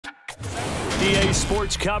EA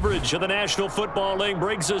Sports coverage of the National Football League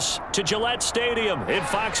brings us to Gillette Stadium in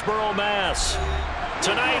Foxborough, Mass.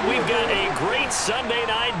 Tonight, we've got a great Sunday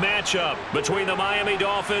night matchup between the Miami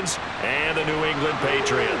Dolphins and the New England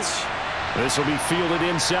Patriots. This will be fielded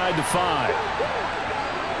inside the 5.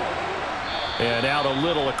 And out a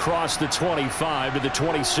little across the 25 to the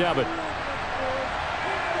 27.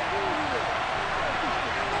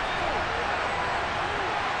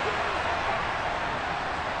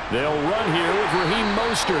 They'll run here with Raheem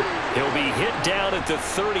Mostert. He'll be hit down at the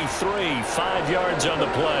 33, 5 yards on the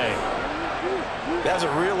play. That's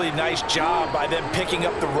a really nice job by them picking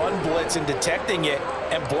up the run blitz and detecting it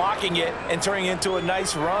and blocking it and turning it into a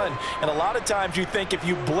nice run. And a lot of times you think if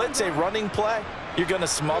you blitz a running play, you're going to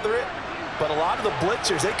smother it. But a lot of the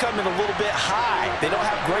blitzers, they come in a little bit high. They don't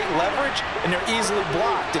have great leverage, and they're easily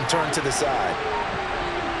blocked and turned to the side.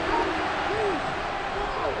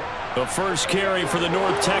 The first carry for the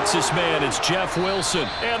North Texas man is Jeff Wilson.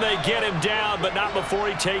 And they get him down, but not before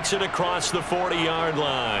he takes it across the 40-yard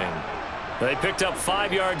line. They picked up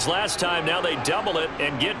 5 yards last time. Now they double it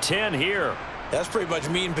and get 10 here. That's pretty much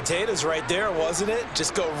meat and potatoes right there, wasn't it?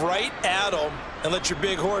 Just go right at them and let your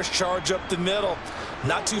big horse charge up the middle.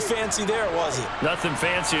 Not too fancy there, was it? Nothing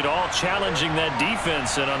fancy at all, challenging that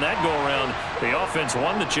defense. And on that go-around, the offense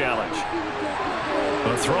won the challenge.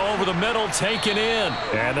 A throw over the middle, taken in.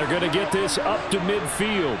 And they're going to get this up to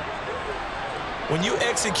midfield. When you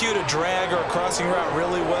execute a drag or a crossing route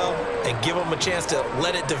really well and give them a chance to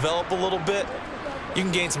let it develop a little bit, you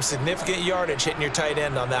can gain some significant yardage hitting your tight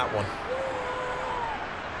end on that one.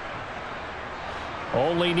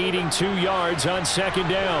 Only needing 2 yards on second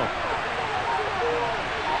down.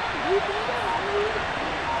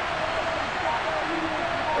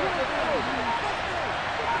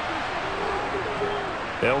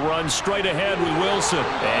 They'll run straight ahead with Wilson.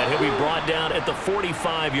 And he'll be brought down at the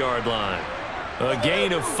 45-yard line. A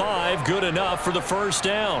gain of 5, good enough for the first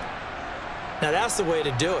down. Now that's the way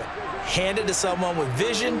to do it. Hand it to someone with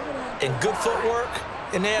vision and good footwork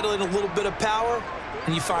and add in a little bit of power,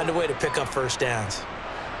 and you find a way to pick up first downs.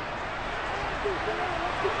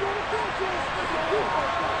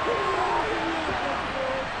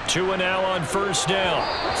 Tua now on first down.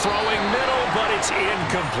 Throwing middle, but it's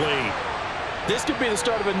incomplete. This could be the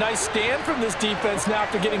start of a nice stand from this defense now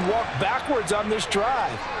after getting walked backwards on this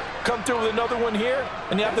drive. Come through with another one here,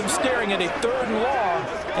 and you have them staring at a 3rd and long,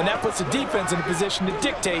 and that puts the defense in a position to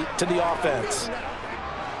dictate to the offense.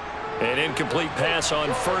 An incomplete pass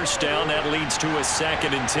on first down. That leads to a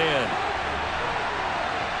 2nd and 10.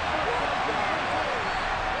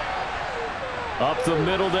 Up the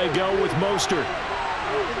middle they go with Mostert.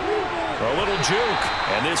 A little juke,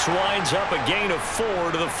 and this winds up a gain of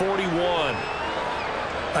 4 to the 41.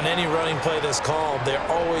 On any running play that's called, they're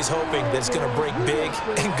always hoping that it's going to break big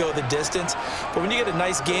and go the distance. But when you get a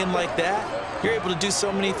nice gain like that, you're able to do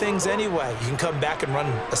so many things anyway. You can come back and run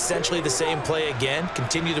essentially the same play again,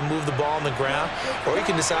 continue to move the ball on the ground, or you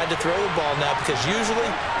can decide to throw the ball now because usually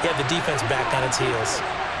you have the defense back on its heels.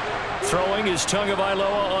 Throwing is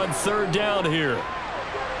Tagovailoa on 3rd down here.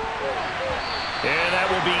 And that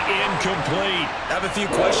will be incomplete. I have a few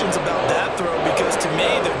questions about that throw because to me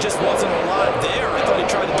there just wasn't a lot there. I thought he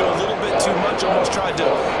tried to do a little bit too much, almost tried to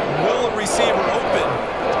will a receiver open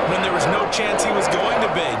when there was no chance he was going to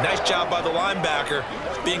be. Nice job by the linebacker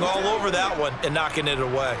being all over that one and knocking it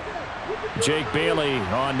away. Jake Bailey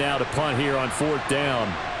on now to punt here on 4th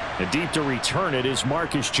down. And deep to return it is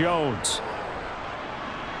Marcus Jones.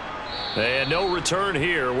 And no return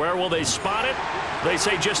here. Where will they spot it? They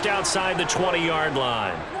say just outside the 20-yard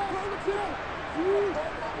line.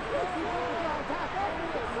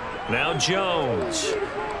 Now Jones.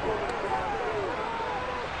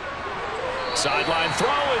 Sideline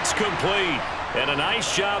throw, it's complete. And a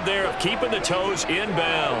nice job there of keeping the toes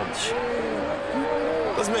inbounds.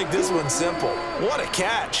 Let's make this one simple. What a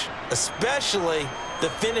catch, especially the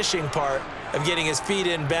finishing part of getting his feet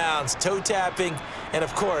in bounds, toe tapping, and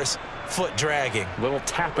of course, foot dragging. Little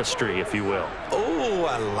tapestry, if you will. Oh,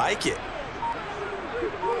 I like it.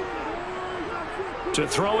 To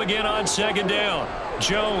throw again on 2nd down.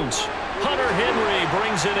 Jones. Hunter Henry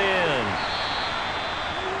brings it in.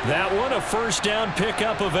 That one, a first down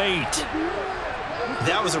pickup of 8.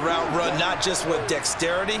 That was a route run not just with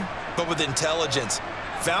dexterity, but with intelligence.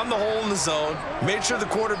 Found the hole in the zone, made sure the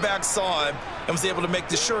quarterback saw him, and was able to make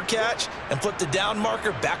the sure catch and put the down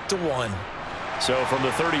marker back to 1. So from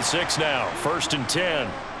the 36 now, 1st and 10.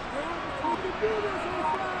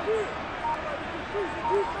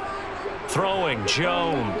 Throwing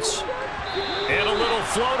Jones. And a little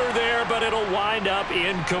floater there, but it'll wind up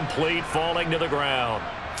incomplete, falling to the ground.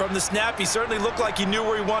 from the snap, he certainly looked like he knew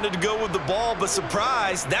where he wanted to go with the ball, but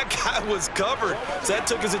surprise, that guy was covered. So that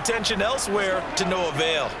took his attention elsewhere to no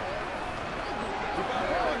avail.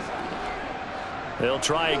 They'll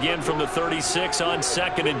try again from the 36 on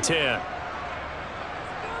 2nd and 10.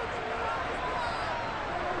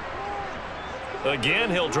 Again,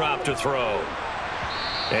 he'll drop to throw.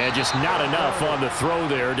 And just not enough on the throw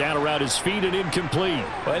there. Down around his feet and incomplete.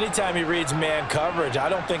 Well, anytime he reads man coverage, I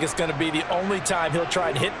don't think it's going to be the only time he'll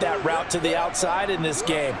try and hit that route to the outside in this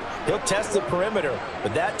game. He'll test the perimeter,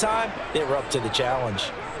 but that time, they were up to the challenge.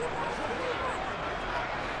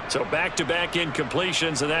 So back-to-back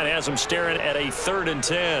incompletions, and that has him staring at a 3rd and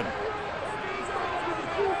 10.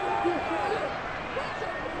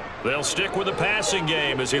 They'll stick with the passing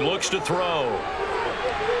game as he looks to throw.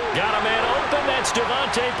 Got a man open. That's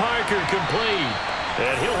Devontae Parker, complete.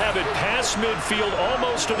 And he'll have it past midfield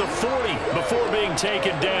almost to the 40 before being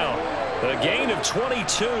taken down. A gain of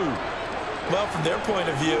 22. Well, from their point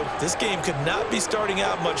of view, this game could not be starting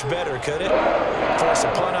out much better, could it? Force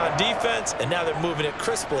a punt on defense, and now they're moving it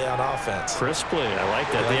crisply on offense. Crisply, I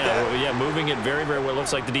like that. Yeah, moving it very, very well.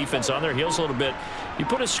 Looks like the defense on their heels a little bit. You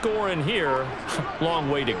put a score in here, long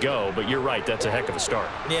way to go, but you're right, that's a heck of a start.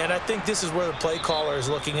 Yeah, and I think this is where the play caller is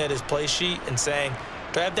looking at his play sheet and saying,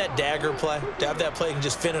 do I have that dagger play? Do I have that play and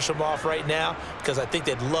just finish them off right now? Because I think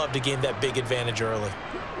they'd love to gain that big advantage early.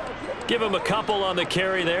 Give him a couple on the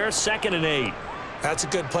carry there, 2nd and 8. That's a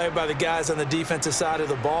good play by the guys on the defensive side of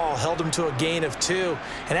the ball. Held them to a gain of 2.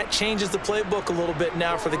 And that changes the playbook a little bit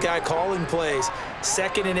now for the guy calling plays.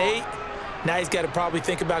 2nd and 8. Now he's got to probably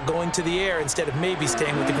think about going to the air instead of maybe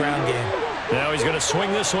staying with the ground game. Now he's going to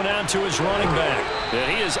swing this one out to his running back.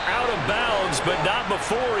 And he is out of bounds, but not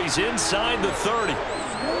before he's inside the 30.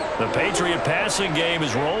 The Patriot passing game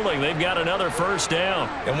is rolling. They've got another 1st down.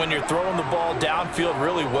 And when you're throwing the ball downfield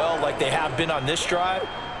really well like they have been on this drive,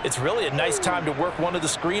 it's really a nice time to work one of the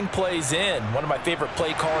screen plays in. One of my favorite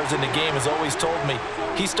play callers in the game has always told me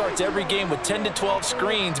he starts every game with 10 to 12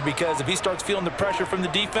 screens because if he starts feeling the pressure from the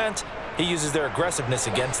defense, he uses their aggressiveness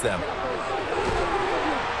against them.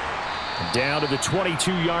 Down to the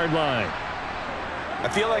 22-yard line. I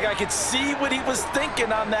feel like I could see what he was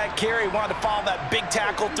thinking on that carry. Wanted to follow that big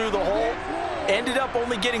tackle through the hole. Ended up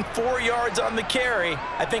only getting 4 yards on the carry.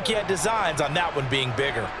 I think he had designs on that one being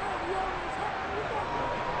bigger.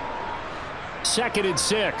 2nd and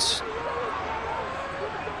 6.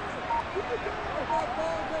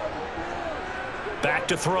 Back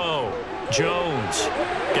to throw. Jones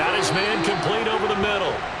got his man complete over the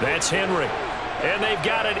middle. That's Henry. And they've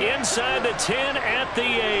got it inside the 10 at the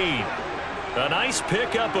 8. A nice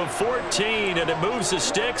pickup of 14, and it moves the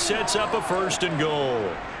stick, sets up a 1st and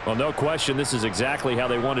goal. Well, no question, this is exactly how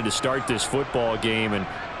they wanted to start this football game, and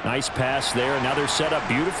nice pass there. And now they're set up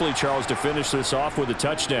beautifully, Charles, to finish this off with a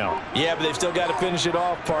touchdown. Yeah, but they've still got to finish it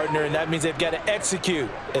off, partner, and that means they've got to execute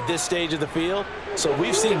at this stage of the field. So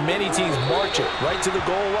we've seen many teams march it right to the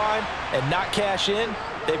goal line and not cash in.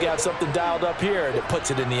 They've got something dialed up here that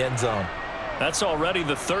puts it in the end zone. That's already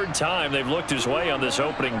the 3rd time they've looked his way on this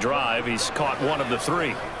opening drive. He's caught 1 of the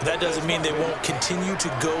 3. That doesn't mean they won't continue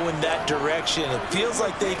to go in that direction. It feels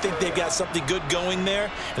like they think they've got something good going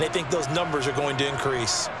there, and they think those numbers are going to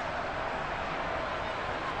increase.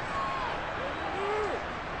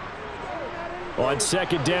 On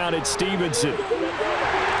 2nd down, it's Stevenson.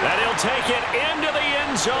 And he'll take it into the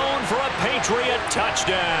end zone for a Patriot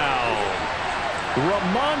touchdown.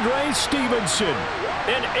 Ramondre Stevenson.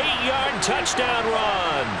 An 8-yard touchdown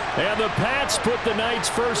run. And the Pats put the night's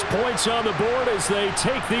first points on the board as they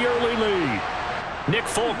take the early lead. Nick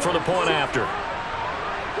Folk for the point after.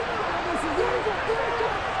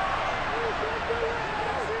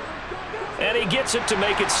 And he gets it to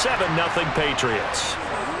make it 7-0 Patriots.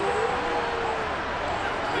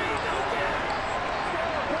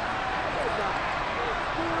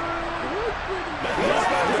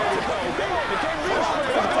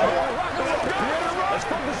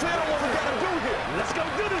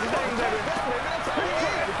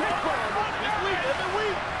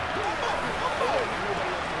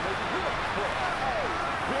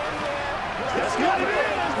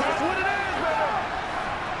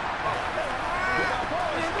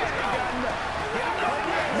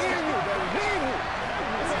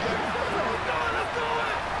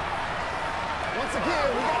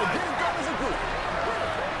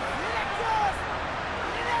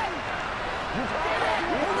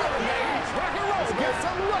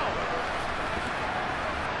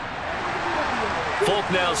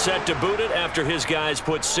 Folk now set to boot it after his guys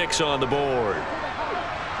put 6 on the board.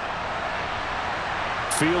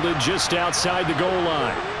 Fielded just outside the goal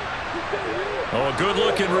line. Oh, a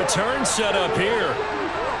good-looking return set up here.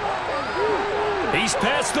 He's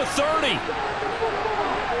past the 30.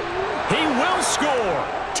 He will score.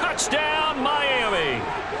 Touchdown, Miami.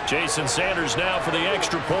 Jason Sanders now for the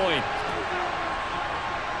extra point.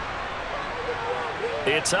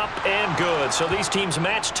 It's up and good. So these teams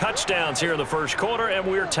match touchdowns here in the first quarter, and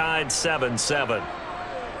we're tied 7-7.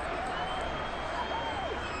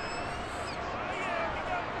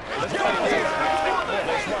 Let's go.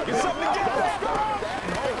 Get something together.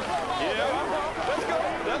 Yeah. Let's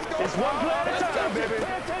go. It's one play at a time, baby.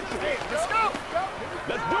 Let's go.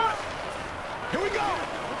 Let's do it. Here we go.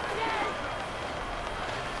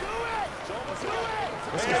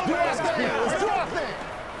 Let's do it. Let's do it.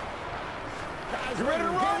 You ready to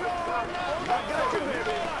run? I got you,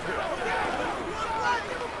 baby.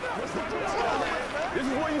 This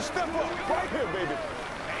is where you step up. Right here, baby.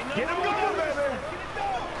 Get him going, baby.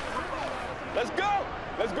 Let's go.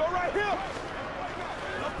 Let's go right here.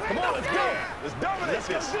 Come on, let's go. Let's dominate this.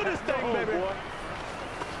 Let's do this thing, baby.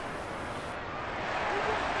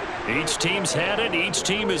 Each team's had it. Each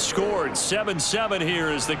team has scored. 7-7 here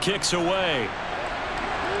as the kick's away.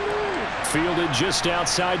 Fielded just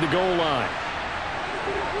outside the goal line.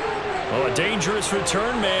 Oh, a dangerous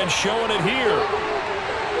return man showing it here.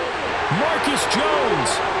 Marcus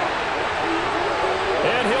Jones.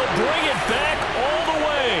 And he'll bring it back all the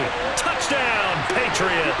way. Touchdown,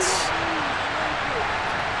 Patriots.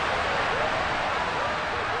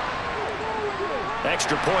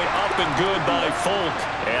 Extra point up and good by Folk.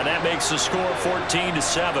 And that makes the score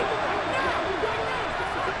 14-7.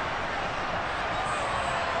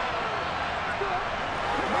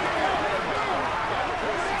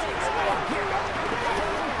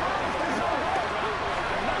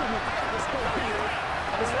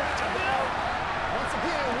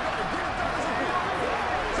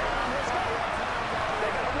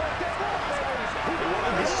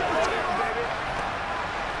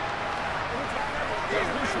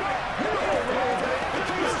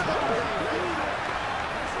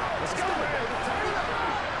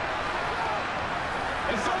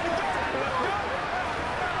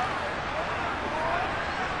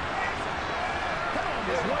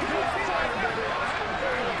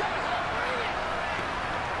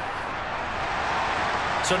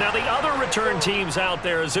 So now the other return teams out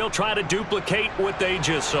there as they'll try to duplicate what they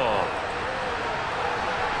just saw.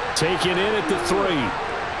 Taken in at the 3.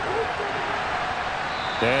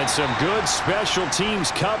 And some good special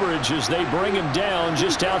teams coverage as they bring him down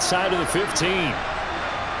just outside of the 15.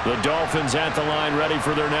 The Dolphins at the line ready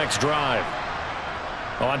for their next drive.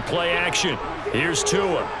 On play action, here's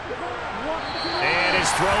Tua. And his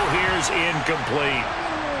throw here is incomplete.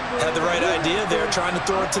 Had the right idea there, trying to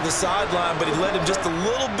throw it to the sideline, but he led him just a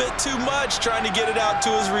little bit too much, trying to get it out to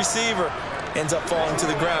his receiver. Ends up falling to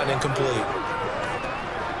the ground, incomplete.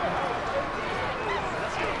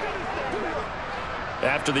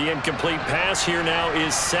 After the incomplete pass, here now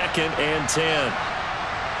is 2nd and 10.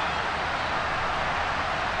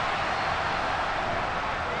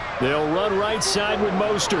 They'll run right side with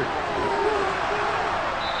Mostert.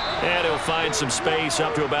 And he'll find some space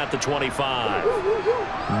up to about the 25.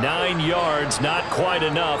 9 yards, not quite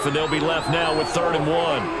enough, and they'll be left now with 3rd and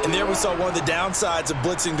 1. And there we saw one of the downsides of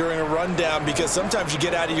blitzing during a rundown, because sometimes you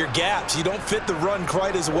get out of your gaps. You don't fit the run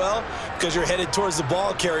quite as well because you're headed towards the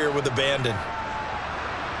ball carrier with abandon.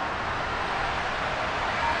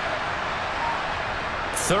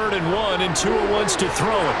 3rd and 1, and Tua wants to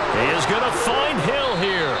throw it. He is going to find Hill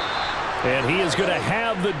here. And he is going to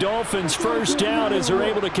have the Dolphins first down as they're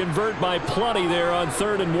able to convert by plenty there on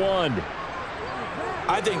 3rd and 1.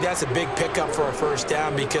 I think that's a big pickup for a first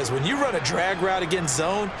down, because when you run a drag route against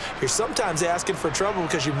zone, you're sometimes asking for trouble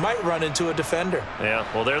because you might run into a defender. Yeah,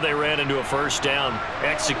 well, there they ran into a first down.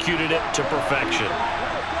 Executed it to perfection.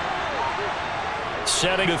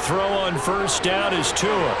 Setting to throw on first down is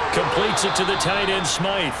Tua. Completes it to the tight end,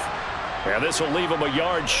 Smythe. And this will leave him a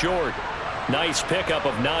yard short. Nice pickup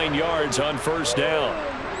of 9 yards on first down.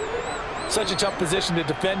 Such a tough position to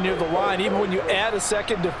defend near the line, even when you add a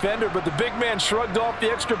second defender, but the big man shrugged off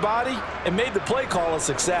the extra body and made the play call a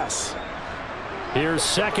success. Here's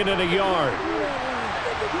 2nd and a yard.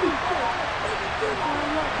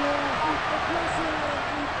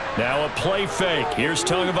 Now a play fake. Here's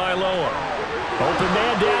Tagovailoa. Open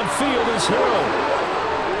man downfield is Hill.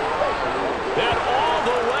 And all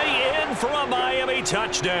the way in for a Miami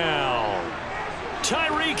touchdown.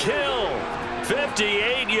 Tyreek Hill,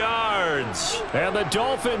 58 yards. And the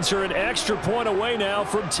Dolphins are an extra point away now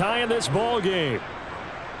from tying this ball game.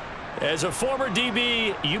 As a former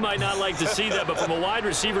DB, you might not like to see that, but from a wide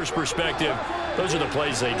receiver's perspective, those are the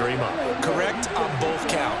plays they dream of. Correct on both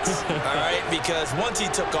counts, all right? Because once he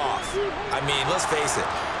took off, I mean, let's face it,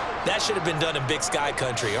 That should have been done in Big Sky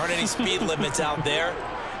Country. Aren't any speed limits out there?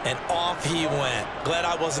 And off he went. Glad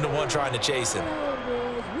I wasn't the one trying to chase him.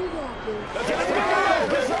 Let's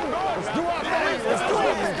do our thing. Let's do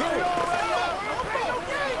it.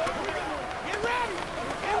 Get ready.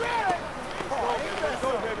 Get ready. Let's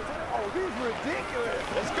go, baby. Oh, he's ridiculous.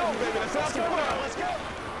 Let's go, baby. Let's have some fun. Let's go.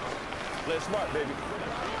 Play smart, baby.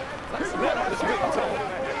 Let's go.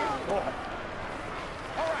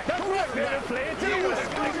 That's right, baby. Play it to the win.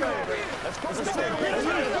 Let's go. Let's stay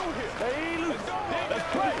Hey, loose. Let's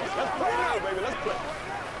play. Let's play now, baby. Let's play.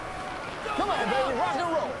 Come on, baby. Rock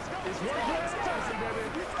and roll.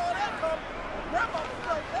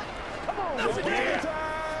 Come on, baby.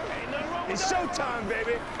 It's showtime,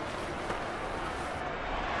 baby.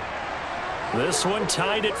 This one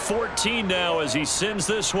tied at 14 now as he sends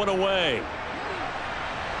this one away.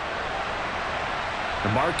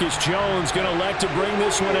 Marcus Jones going to elect to bring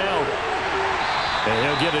this one out. And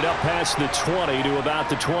he'll get it up past the 20 to about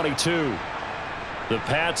the 22. The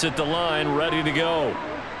Pats at the line ready to go.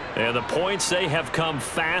 And the points, they have come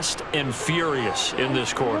fast and furious in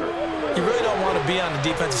this quarter. You really don't want to be on the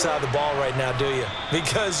defensive side of the ball right now, do you?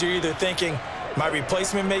 Because you're either thinking, my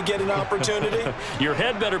replacement may get an opportunity. Your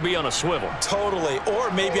head better be on a swivel. Totally.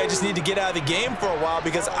 Or maybe I just need to get out of the game for a while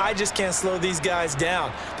because I just can't slow these guys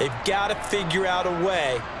down. They've got to figure out a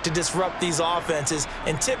way to disrupt these offenses.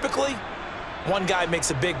 And typically, one guy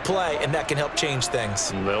makes a big play, and that can help change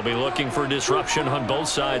things. They'll be looking for disruption on both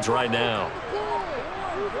sides right now.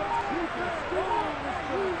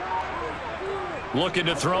 Looking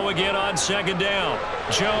to throw again on second down.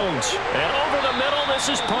 Jones. And over the middle, this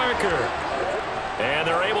is Parker. And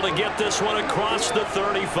they're able to get this one across the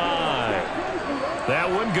 35.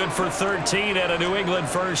 That one good for 13 and a New England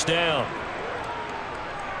first down.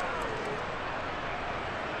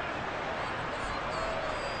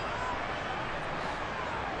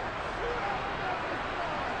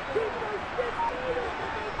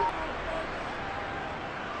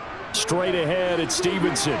 Straight ahead, it's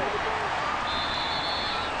Stevenson.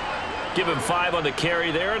 Give him 5 on the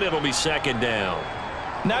carry there, and it'll be second down.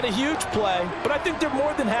 Not a huge play, but I think they're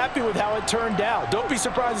more than happy with how it turned out. Don't be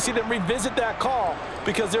surprised to see them revisit that call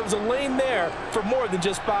because there was a lane there for more than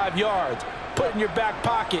just 5 yards. Put it in your back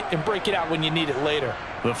pocket and break it out when you need it later.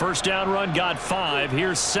 The first down run got 5.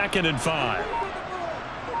 Here's 2nd and 5.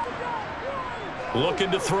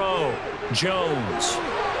 Looking to throw. Jones.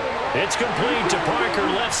 It's complete to Parker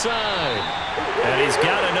left side. And he's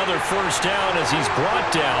got another first down as he's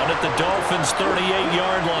brought down at the Dolphins'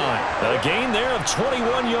 38-yard line. A gain there of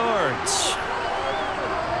 21 yards.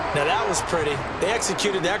 Now that was pretty. They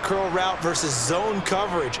executed that curl route versus zone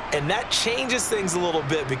coverage, and that changes things a little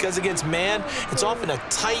bit because against man, it's often a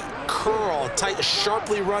tight curl, a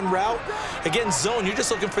sharply run route. Against zone, you're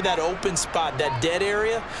just looking for that open spot, that dead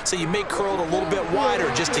area, so you make curl a little bit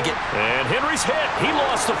wider just to get. And Henry's hit. He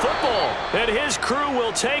lost the football, and his crew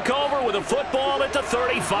will take over with a football at the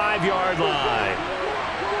 35-yard line.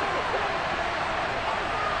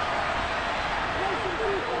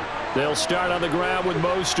 They'll start on the ground with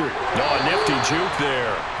Mostert. Oh, a nifty juke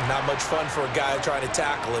there. Not much fun for a guy trying to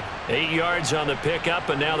tackle him. 8 yards on the pickup,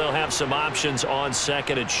 and now they'll have some options on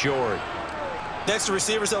second and short. Next, the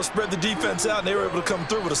receivers helped spread the defense out, and they were able to come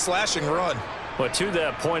through with a slashing run. But to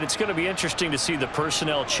that point, it's going to be interesting to see the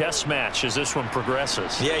personnel chess match as this one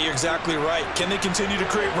progresses. Yeah, you're exactly right. Can they continue to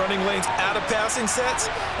create running lanes out of passing sets?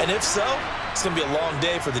 And if so, it's going to be a long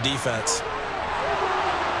day for the defense.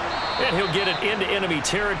 And he'll get it into enemy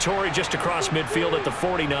territory just across midfield at the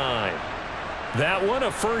 49. That one, a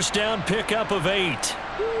first down pickup of 8.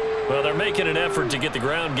 Well, they're making an effort to get the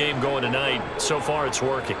ground game going tonight. So far, it's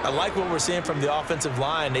working. I like what we're seeing from the offensive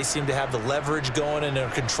line. They seem to have the leverage going, and they're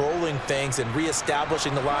controlling things and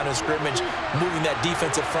reestablishing the line of scrimmage, moving that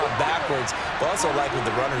defensive front backwards. But also like what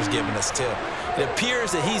the runner's giving us, too. It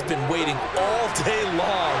appears that he's been waiting all day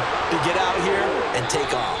long to get out here and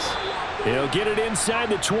take off. He'll get it inside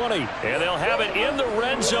the 20, and they'll have it in the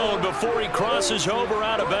red zone before he crosses over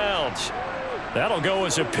out of bounds. That'll go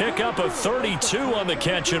as a pickup of 32 on the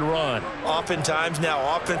catch and run. Oftentimes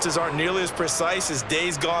now, offenses aren't nearly as precise as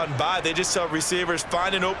days gone by. They just tell receivers,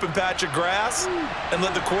 find an open patch of grass and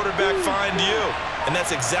let the quarterback find you. And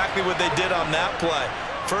that's exactly what they did on that play.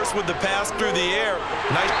 First with the pass through the air.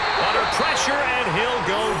 Nice. Under pressure, and he'll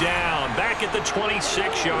go down back at the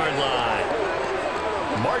 26-yard line.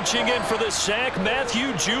 Marching in for the sack,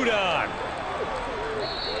 Matthew Judon.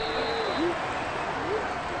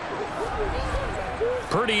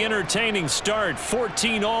 Pretty entertaining start.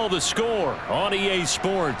 14-all the score on EA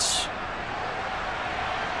Sports.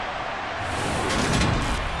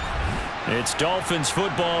 It's Dolphins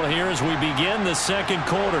football here as we begin the second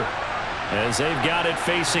quarter, as they've got it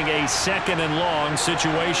facing a second and long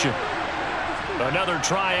situation. Another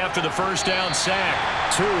try after the first down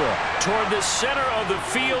sack. Tua toward the center of the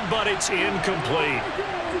field, but it's incomplete.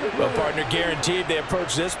 Well, partner, guaranteed they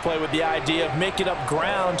approach this play with the idea of making up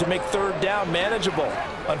ground to make third down manageable.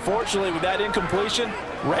 Unfortunately, with that incompletion,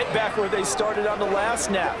 right back where they started on the last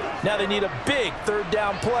snap. Now they need a big third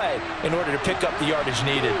down play in order to pick up the yardage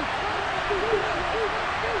needed.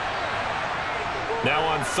 Now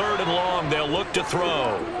on third and long, they'll look to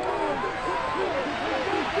throw.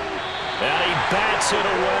 And he bats it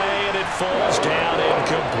away, and it falls down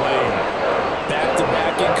incomplete.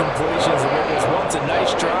 Back-to-back incompletions, and what was once a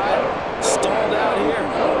nice drive stalled out here.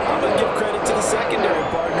 I'm going to give credit to the secondary,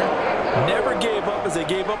 partner. Never gave up as they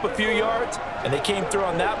gave up a few yards, and they came through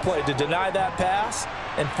on that play to deny that pass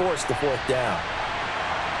and force the fourth down.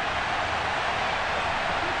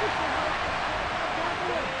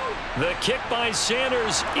 The kick by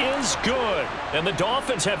Sanders is good, and the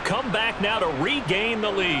Dolphins have come back now to regain the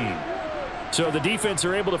lead. So the defense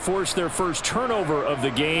are able to force their first turnover of the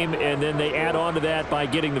game, and then they add on to that by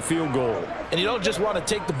getting the field goal. And you don't just want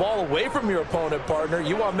to take the ball away from your opponent, partner.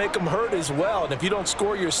 You want to make them hurt as well. And if you don't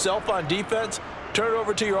score yourself on defense, turn it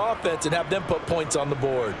over to your offense and have them put points on the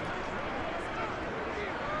board.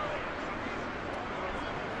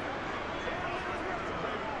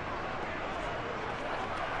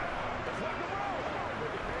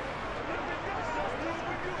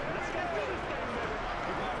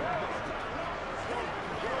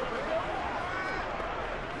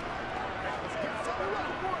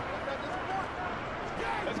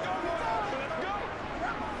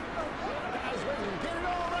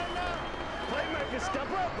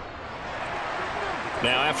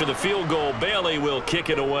 Now after the field goal, Bailey will kick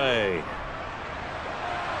it away.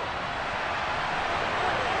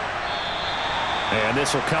 And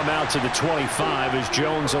this will come out to the 25 as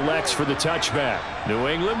Jones elects for the touchback. New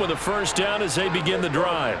England with a first down as they begin the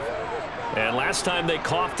drive. And last time they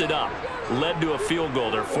coughed it up, led to a field goal.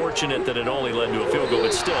 They're fortunate that it only led to a field goal,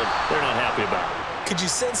 but still, they're not happy about it. Could you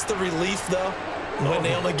sense the relief, though, when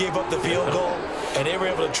they only gave up the field goal? And they were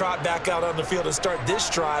able to trot back out on the field and start this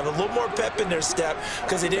drive. A little more pep in their step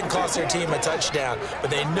because they didn't cost their team a touchdown.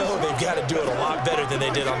 But they know they've got to do it a lot better than they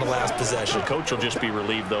did on the last possession. The coach will just be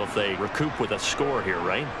relieved, though, if they recoup with a score here,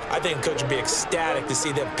 right? I think the coach would be ecstatic to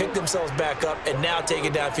see them pick themselves back up and now take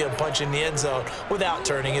it downfield, punch in the end zone without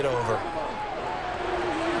turning it over.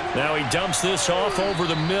 Now he dumps this off over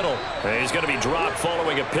the middle. And he's going to be dropped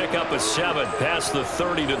following a pickup of 7 past the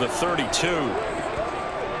 30 to the 32.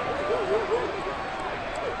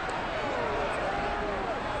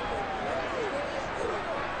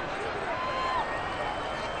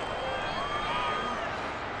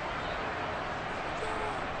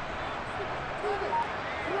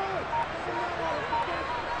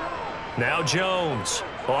 Now Jones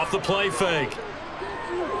off the play fake.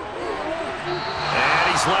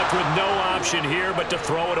 And he's left with no option here but to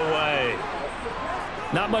throw it away.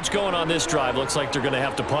 Not much going on this drive. Looks like they're going to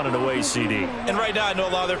have to punt it away, CD. And right now I know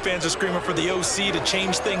a lot of their fans are screaming for the OC to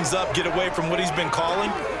change things up, get away from what he's been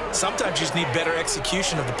calling. Sometimes you just need better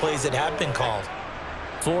execution of the plays that have been called.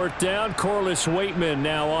 Fourth down, Corliss Waitman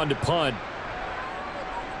now on to punt.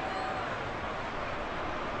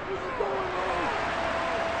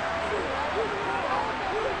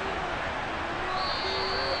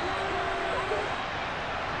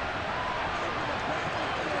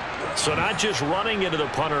 So not just running into the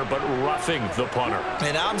punter, but roughing the punter.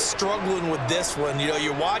 And I'm struggling with this one. You know,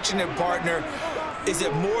 you're watching it, partner. Is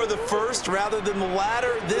it more the first rather than the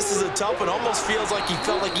latter? This is a tough one. Almost feels like he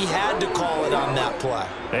felt like he had to call it on that play.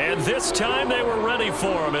 And this time they were ready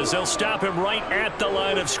for him as they'll stop him right at the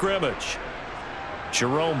line of scrimmage.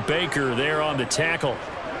 Jerome Baker there on the tackle.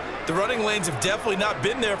 The running lanes have definitely not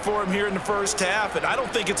been there for him here in the first half, and I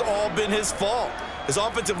don't think it's all been his fault. His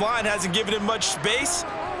offensive line hasn't given him much space.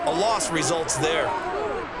 A loss results there.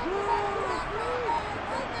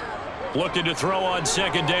 Looking to throw on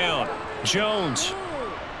second down. Jones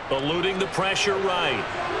eluding the pressure right.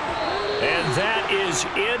 And that is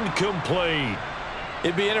incomplete.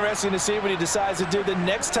 It'd be interesting to see what he decides to do the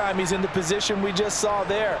next time he's in the position we just saw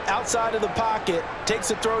there. Outside of the pocket, takes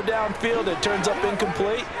a throw downfield, it turns up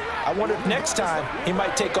incomplete. I wonder if next time he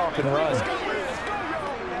might take off and run.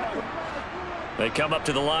 They come up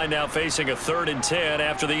to the line now facing a 3rd and 10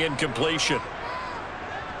 after the incompletion.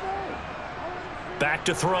 Back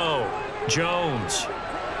to throw. Jones.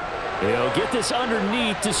 He'll get this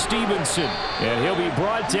underneath to Stevenson. And he'll be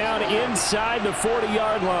brought down inside the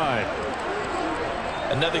 40-yard line.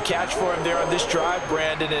 Another catch for him there on this drive,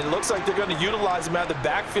 Brandon, and it looks like they're going to utilize him out of the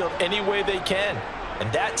backfield any way they can.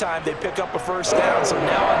 And that time they pick up a first down. So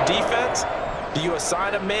now on defense, do you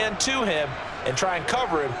assign a man to him and try and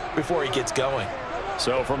cover him before he gets going?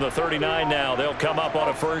 So from the 39 now, they'll come up on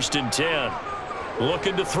a 1st and 10.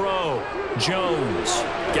 Looking to throw. Jones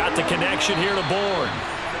got the connection here to Bourne.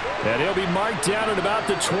 And he'll be marked down at about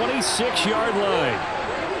the 26-yard line.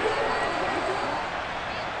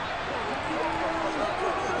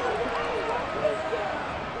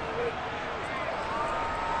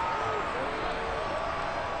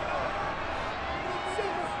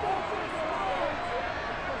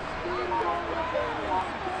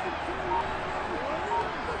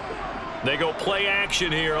 They go play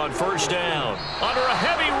action here on 1st down. Under a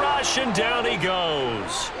heavy rush, and down he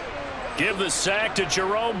goes. Give the sack to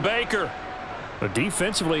Jerome Baker. But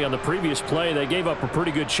defensively on the previous play, they gave up a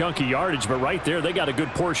pretty good chunk of yardage, but right there, they got a good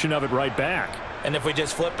portion of it right back. And if we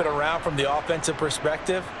just flip it around from the offensive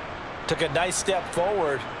perspective, took a nice step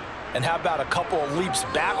forward, and how about a couple of leaps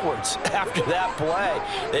backwards after that play?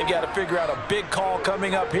 They've got to figure out a big call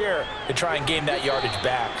coming up here to try and gain that yardage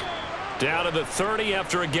back. Down to the 30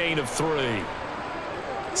 after a gain of 3.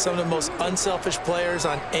 Some of the most unselfish players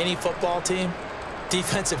on any football team,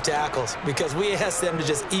 defensive tackles, because we ask them to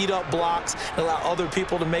just eat up blocks and allow other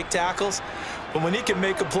people to make tackles. But when he can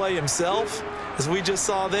make a play himself, as we just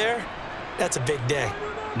saw there, that's a big day.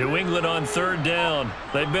 New England on 3rd down.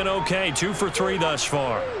 They've been okay, 2 for 3 thus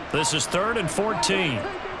far. This is 3rd and 14.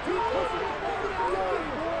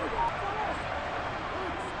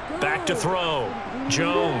 Back to throw.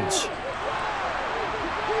 Jones.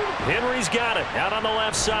 Henry's got it out on the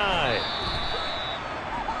left side.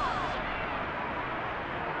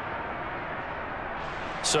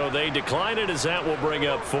 So they decline it as that will bring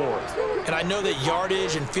up 4th. And I know that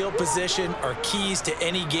yardage and field position are keys to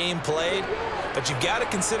any game played, but you've got to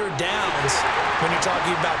consider downs when you're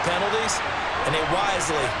talking about penalties, and they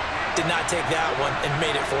wisely did not take that one and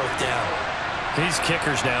made it 4th down. These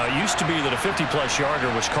kickers now, it used to be that a 50-plus yarder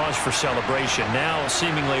was cause for celebration, now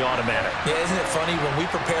seemingly automatic. Yeah, isn't it funny when we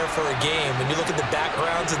prepare for a game, when you look at the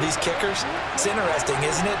backgrounds of these kickers, it's interesting,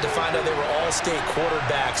 isn't it, to find out they were all-state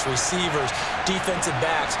quarterbacks, receivers, defensive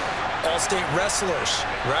backs, all-state wrestlers,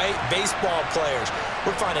 right? Baseball players.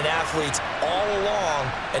 We're finding athletes all along,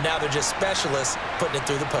 and now they're just specialists putting it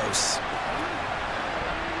through the posts.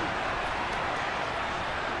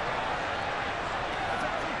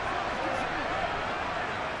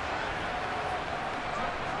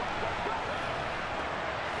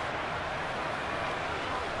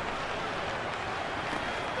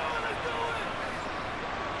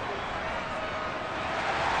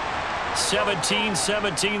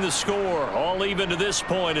 (17-17) the score. All even to this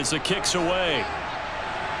point as the kick's away.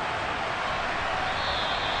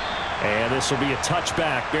 And this will be a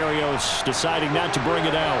touchback. Berrios deciding not to bring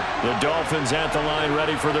it out. The Dolphins at the line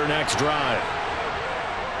ready for their next drive.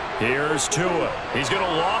 Here's Tua. He's going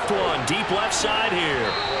to loft one deep left side here.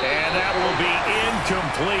 And that will be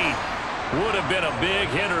incomplete. Would have been a big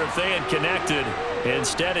hitter if they had connected.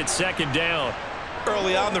 Instead, it's 2nd down.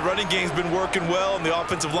 Early on, the running game's been working well, and the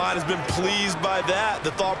offensive line has been pleased by that.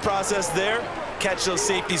 The thought process there, catch those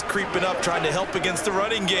safeties creeping up, trying to help against the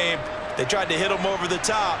running game. They tried to hit them over the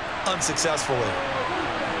top, unsuccessfully.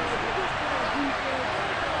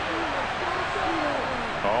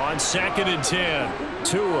 On 2nd and 10,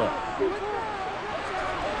 Tua.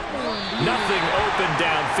 Nothing open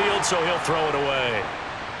downfield, so he'll throw it away.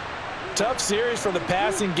 Tough series for the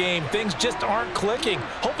passing game. Things just aren't clicking.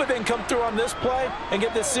 Hopefully they can come through on this play and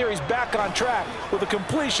get this series back on track with a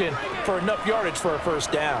completion for enough yardage for a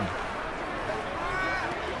 1st down.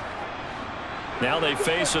 Now they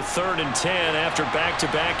face a 3rd and 10 after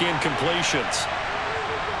back-to-back incompletions.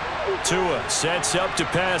 Tua sets up to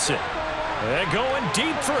pass it. And going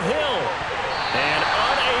deep for Hill. And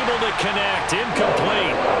unable to connect.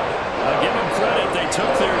 Incomplete. Give them credit. They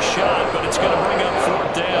took their shot, but it's going to bring up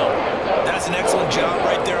 4th down. That's an excellent job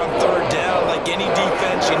right there on 3rd down. Like any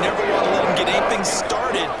defense, you never want to let them get anything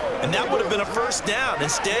started, and that would have been a 1st down.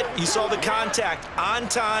 Instead, you saw the contact on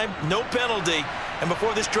time, no penalty, and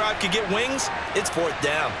before this drive could get wings, it's 4th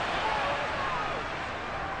down.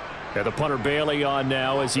 And the punter Bailey on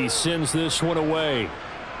now as he sends this one away.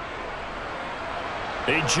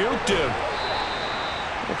 They juked him.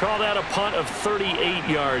 We'll call that a punt of 38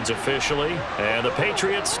 yards officially, and the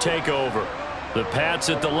Patriots take over. The Pats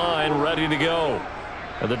at the line ready to go.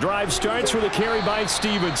 And the drive starts with a carry by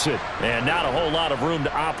Stevenson. And not a whole lot of room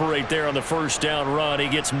to operate there on the 1st down run. He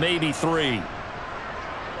gets maybe 3.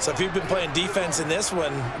 So if you've been playing defense in this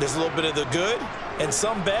one, there's a little bit of the good and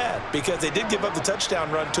some bad, because they did give up the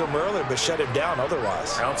touchdown run to him earlier, but shut him down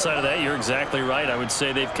otherwise. Outside of that, you're exactly right. I would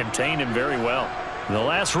say they've contained him very well. The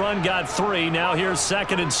last run got 3. Now here's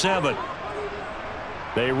 2nd and 7.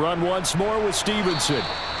 They run once more with Stevenson.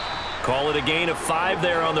 Call it a gain of 5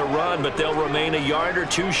 there on the run, but they'll remain a yard or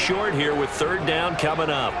 2 short here with 3rd down coming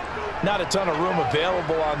up. Not a ton of room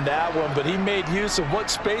available on that one, but he made use of what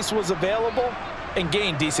space was available and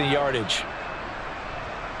gained decent yardage.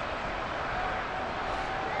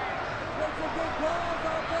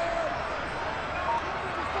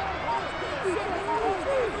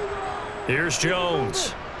 Here's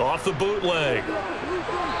Jones off the bootleg.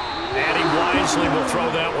 And he wisely will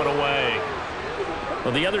throw that one away.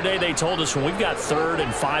 Well, the other day they told us when we've got 3rd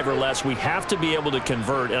and 5 or less, we have to be able to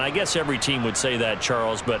convert. And I guess every team would say that,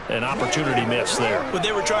 Charles, but an opportunity missed there. What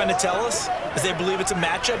they were trying to tell us is they believe it's a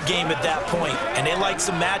matchup game at that point, and they liked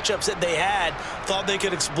some matchups that they had, thought they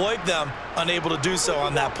could exploit them, unable to do so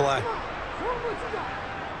on that play.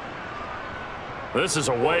 This is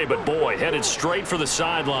away, but boy, headed straight for the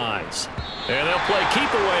sidelines. And they'll play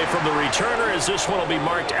keep away from the returner as this one will be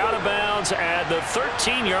marked out of bounds at the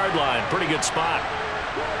 13-yard line. Pretty good spot.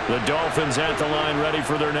 The Dolphins at the line ready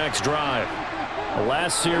for their next drive. The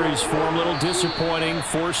last series for them, a little disappointing,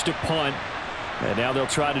 forced to punt. And now they'll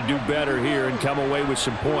try to do better here and come away with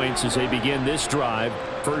some points as they begin this drive.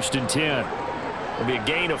 1st and 10. It'll be a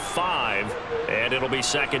gain of 5, and it'll be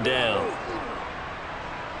 2nd down.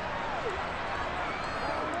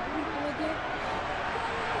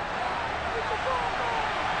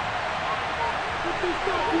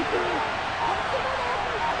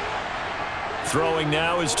 Throwing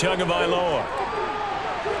now is Tagovailoa.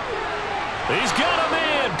 He's got a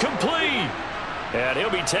man complete. And he'll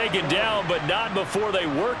be taken down, but not before they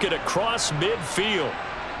work it across midfield.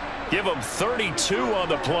 Give him 32 on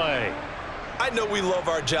the play. I know we love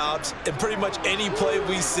our jobs, and pretty much any play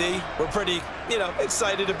we see, we're pretty,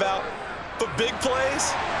 excited about. But big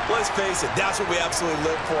plays, let's face it, that's what we absolutely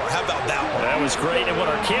live for. How about that one? That was great, and what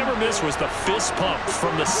our camera missed was the fist pump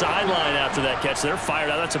from the sideline after that catch. They're fired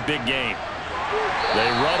out. That's a big game. They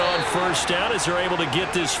run on 1st down as they're able to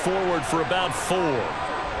get this forward for about 4.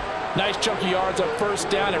 Nice chunk of yards on 1st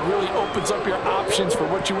down. It really opens up your options for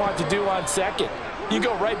what you want to do on 2nd. You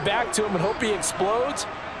go right back to him and hope he explodes,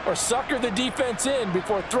 or sucker the defense in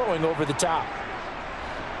before throwing over the top.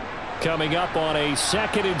 Coming up on a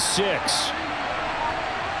 2nd and 6.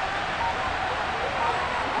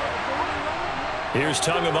 Here's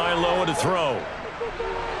Tagovailoa to throw.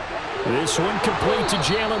 This one complete to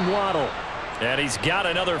Jalen Waddle. And he's got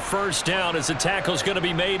another 1st down as the tackle's going to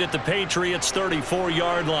be made at the Patriots'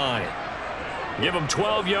 34-yard line. Give him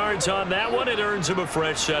 12 yards on that one. It earns him a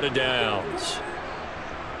fresh set of downs.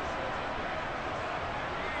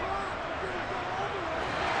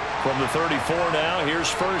 From the 34 now,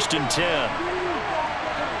 here's 1st and 10.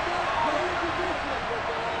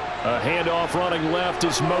 A handoff running left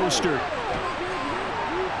is Mostert.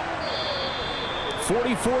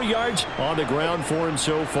 44 yards on the ground for him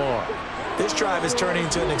so far. This drive is turning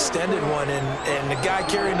into an extended one, and the guy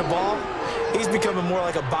carrying the ball, he's becoming more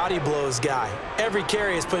like a body blows guy. Every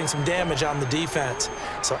carry is putting some damage on the defense.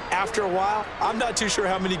 So after a while, I'm not too sure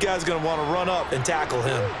how many guys are going to want to run up and tackle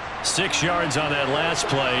him. 6 yards on that last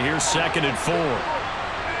play. Here's 2nd and 4.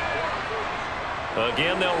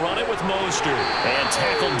 Again, they'll run it with Mostert. And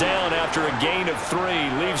tackled down after a gain of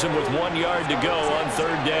 3. Leaves him with 1 yard to go on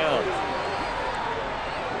 3rd down.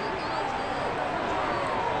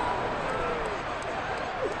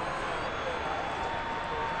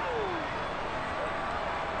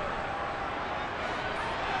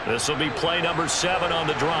 This will be play number 7 on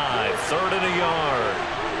the drive. 3rd and a yard.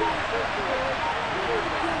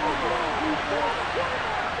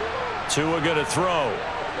 Tua going to throw.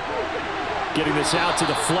 Getting this out to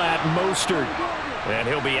the flat, Mostert. And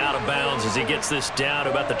he'll be out of bounds as he gets this down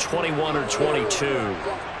to about the 21 or 22.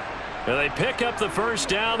 And they pick up the 1st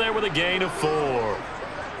down there with a gain of 4.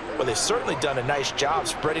 Well, they've certainly done a nice job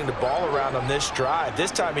spreading the ball around on this drive.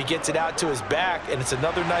 This time he gets it out to his back, and it's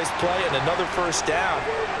another nice play and another 1st down.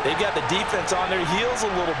 They've got the defense on their heels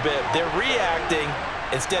a little bit. They're reacting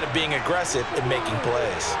instead of being aggressive and making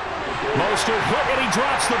plays. Mostert hit, and he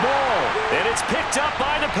drops the ball. And it's picked up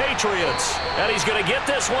by the Patriots. And he's going to get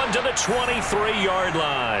this one to the 23-yard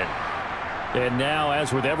line. And now,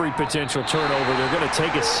 as with every potential turnover, they're going to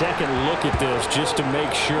take a second look at this just to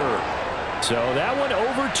make sure. So that one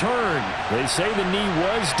overturned. They say the knee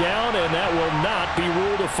was down, and that will not be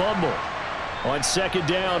ruled a fumble. On 2nd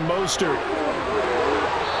down, Mostert.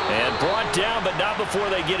 And brought down, but not before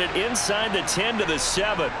they get it inside the 10 to the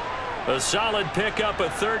 7. A solid pickup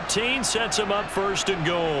of 13 sets them up 1st and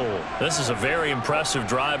goal. This is a very impressive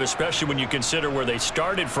drive, especially when you consider where they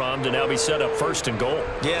started from to now be set up 1st and goal.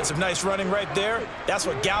 Yeah, and some nice running right there. That's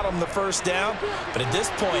what got them the 1st down. But at this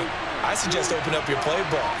point, I suggest open up your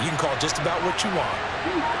playbook. You can call just about what you want.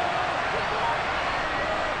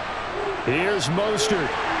 Here's Mostert.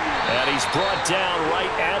 And he's brought down right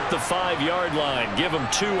at the 5-yard line. Give him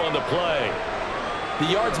 2 on the play. The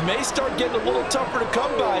yards may start getting a little tougher to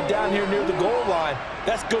come by down here near the goal line.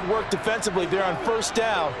 That's good work defensively there on 1st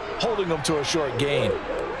down, holding them to a short gain.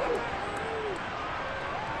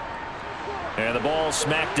 And the ball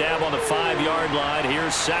smack dab on the 5-yard line.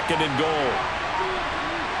 Here's 2nd and goal.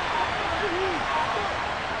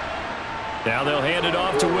 Now they'll hand it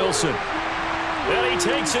off to Wilson. And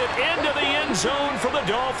he takes it into the end zone for the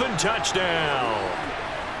Dolphin touchdown.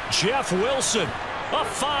 Jeff Wilson. A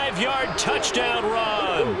 5-yard touchdown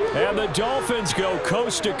run. And the Dolphins go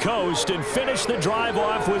coast to coast and finish the drive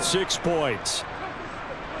off with 6 points.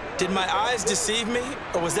 Did my eyes deceive me,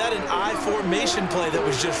 or was that an I formation play that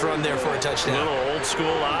was just run there for a touchdown? A little old school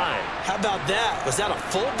eye. How about that? Was that a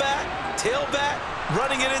fullback, tailback,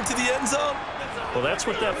 running it into the end zone? Well, that's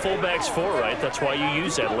what that fullback's for, right? That's why you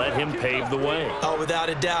use that. Let him pave the way. Oh, without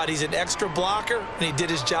a doubt. He's an extra blocker, and he did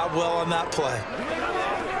his job well on that play.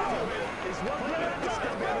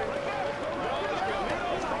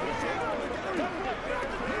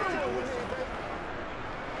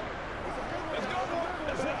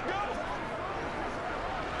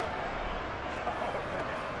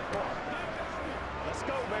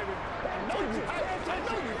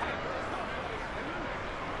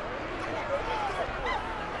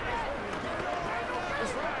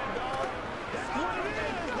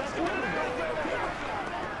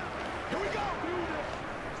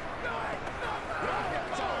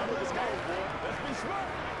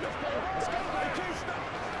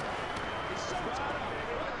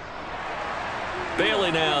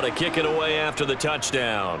 Bailey now to kick it away after the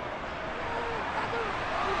touchdown.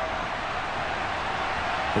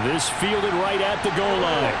 This fielded right at the goal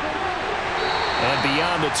line. And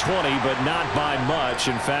beyond the 20, but not by much.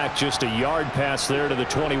 In fact, just a yard pass there to the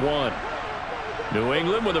 21. New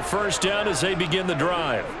England with a 1st down as they begin the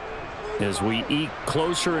drive. As we eke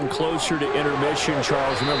closer and closer to intermission,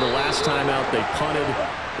 Charles, remember last time out they punted.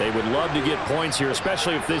 They would love to get points here,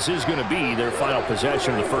 especially if this is going to be their final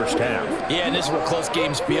possession of the 1st half. Yeah, and this is what close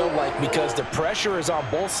games feel like because the pressure is on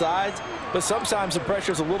both sides, but sometimes the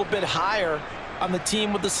pressure is a little bit higher on the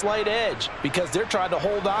team with the slight edge because they're trying to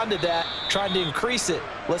hold on to that, trying to increase it.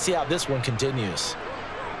 Let's see how this one continues.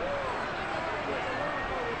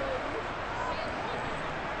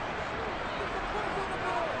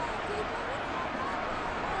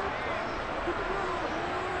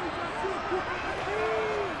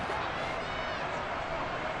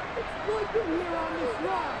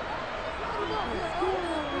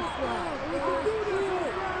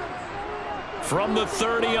 From the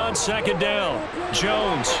 30 on 2nd down,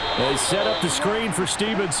 Jones. They set up the screen for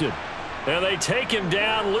Stevenson. And they take him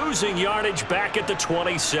down, losing yardage back at the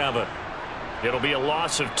 27. It'll be a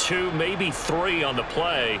loss of 2, maybe 3 on the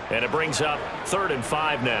play, and it brings up 3rd and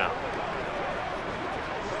 5 now.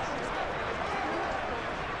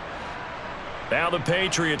 Now the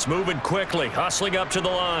Patriots moving quickly, hustling up to the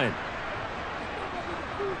line.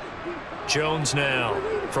 Jones now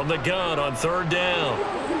from the gun on 3rd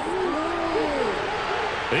down.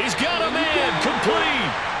 He's got a man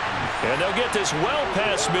complete. And they'll get this well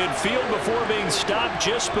past midfield before being stopped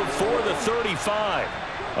just before the 35.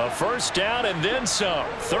 A 1st down and then some,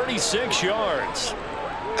 36 yards.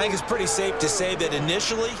 I think it's pretty safe to say that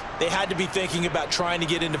initially they had to be thinking about trying to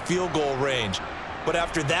get into field goal range. But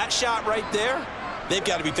after that shot right there, they've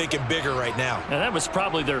got to be thinking bigger right now. And that was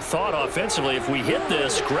probably their thought offensively. If we hit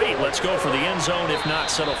this, great, let's go for the end zone. If not,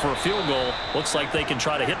 settle for a field goal. Looks like they can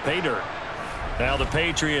try to hit pay dirt. Now the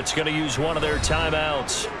Patriots going to use one of their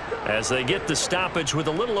timeouts as they get the stoppage with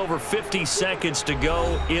a little over 50 seconds to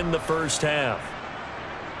go in the 1st half.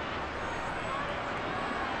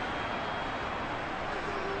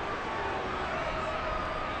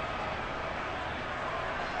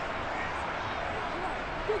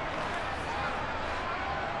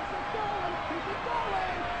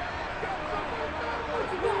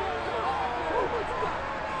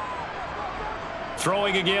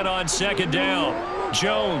 Throwing again on 2nd down.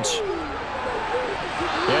 Jones.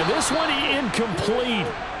 And this one incomplete.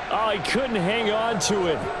 Oh, he couldn't hang on to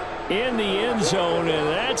it in the end zone, and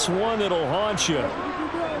that's one that'll haunt you.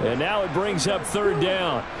 And now it brings up 3rd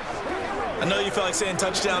down. I know you felt like saying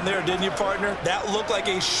touchdown there, didn't you, partner? That looked like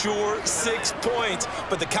a sure 6 points,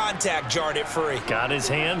 but the contact jarred it free. Got his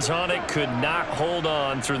hands on it, could not hold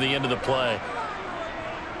on through the end of the play.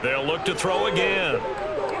 They'll look to throw again.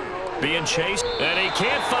 Being chased, and he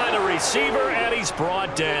can't find a receiver, and he's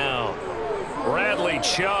brought down. Bradley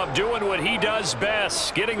Chubb doing what he does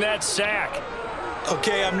best, getting that sack.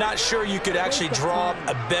 Okay, I'm not sure you could actually draw up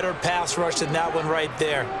a better pass rush than that one right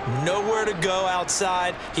there. Nowhere to go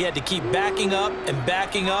outside. He had to keep backing up and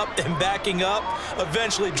backing up and backing up.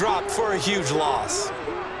 Eventually dropped for a huge loss.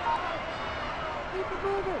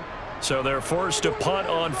 So they're forced to punt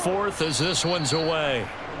on 4th as this one's away.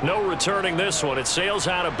 No returning this one. It sails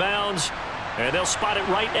out of bounds, and they'll spot it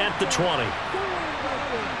right at the 20.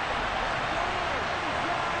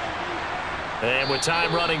 And with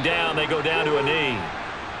time running down, they go down to a knee.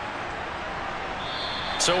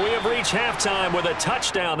 So we have reached halftime with a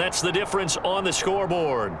touchdown. That's the difference on the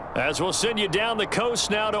scoreboard. As we'll send you down the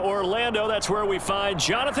coast now to Orlando, that's where we find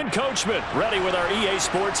Jonathan Coachman ready with our EA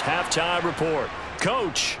Sports Halftime Report.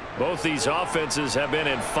 Coach, both these offenses have been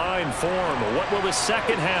in fine form. What will the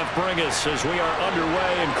second half bring us as we are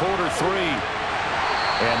underway in quarter 3?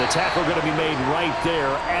 And the tackle going to be made right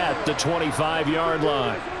there at the 25-yard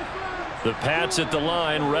line. The Pats at the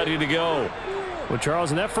line ready to go. Well,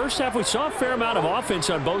 Charles, in that first half, we saw a fair amount of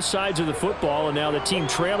offense on both sides of the football, and now the team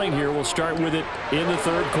trailing here will start with it in the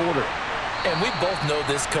third quarter. And we both know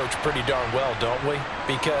this coach pretty darn well, don't we?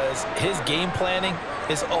 Because his game planning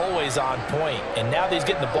is always on point. And now that he's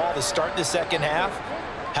getting the ball to start the second half,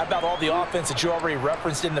 how about all the offense that you already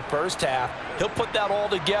referenced in the first half? He'll put that all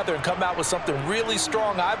together and come out with something really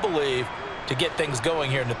strong, I believe, to get things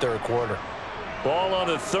going here in the third quarter. Ball on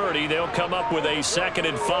the 30. They'll come up with a 2nd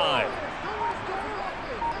and 5.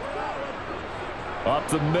 Up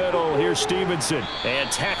the middle, here's Stevenson. And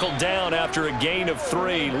tackled down after a gain of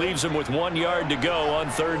 3. Leaves him with 1 yard to go on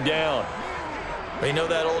 3rd down. You know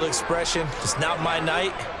that old expression, it's not my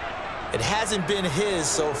night? It hasn't been his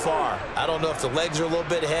so far. I don't know if the legs are a little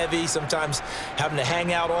bit heavy. Sometimes having to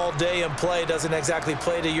hang out all day and play doesn't exactly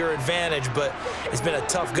play to your advantage, but it's been a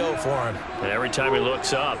tough go for him. And every time he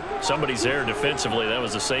looks up, somebody's there defensively. That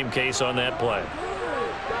was the same case on that play.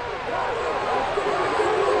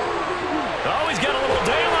 Oh, he's got a little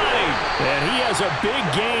daylight. And he has a big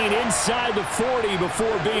gain inside the 40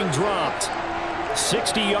 before being dropped.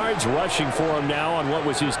 60 yards rushing for him now on what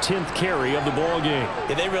was his 10th carry of the ball game.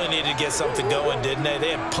 Yeah, they really needed to get something going, didn't they?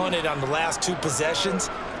 They had punted on the last 2 possessions.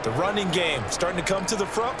 The running game starting to come to the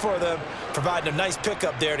front for them, providing a nice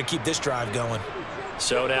pickup there to keep this drive going.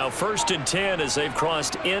 So now 1st and 10 as they've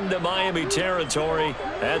crossed into Miami territory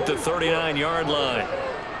at the 39-yard line.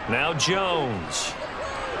 Now Jones.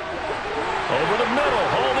 Over the middle,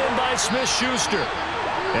 hauled in by Smith-Schuster.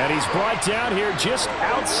 And he's brought down here just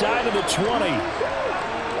outside of the 20.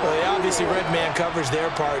 Well, he obviously read man coverage their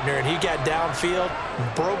partner, and he got downfield,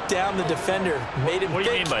 broke down the defender, made him What do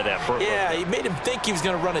you mean by that, Brooklyn? Yeah, he made him think he was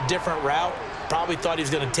going to run a different route. Probably thought he was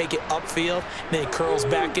going to take it upfield, and then he curls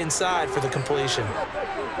back inside for the completion.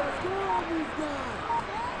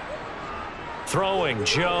 Throwing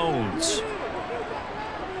Jones.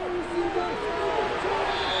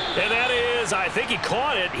 And that is, I think he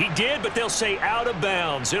caught it. He did, but they'll say out of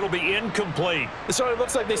bounds. It'll be incomplete. So it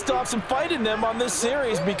looks like they still have some fight in them on this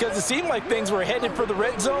series because it seemed like things were headed for the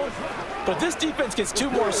red zone. But if this defense gets 2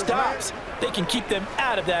 more stops, they can keep them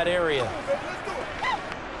out of that area.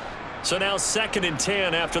 So now 2nd and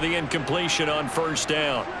 10 after the incompletion on 1st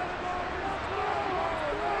down.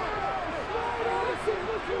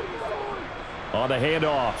 On the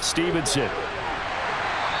handoff, Stevenson.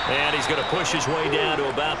 And he's going to push his way down to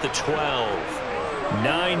about the 12.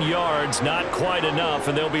 9 yards, not quite enough,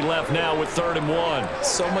 and they'll be left now with 3rd and 1.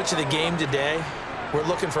 So much of the game today, we're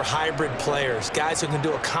looking for hybrid players, guys who can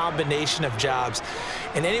do a combination of jobs.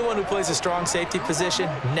 And anyone who plays a strong safety position,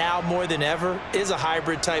 now more than ever, is a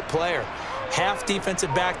hybrid-type player. Half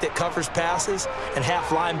defensive back that covers passes and half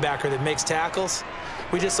linebacker that makes tackles.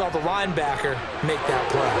 We just saw the linebacker make that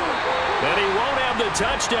play. And he won't have the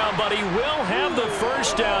touchdown, but he will have the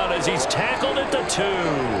 1st down as he's tackled at the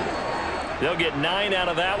 2. They'll get 9 out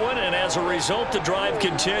of that one, and as a result, the drive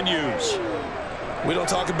continues. We don't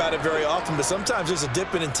talk about it very often, but sometimes there's a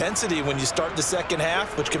dip in intensity when you start the second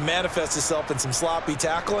half, which can manifest itself in some sloppy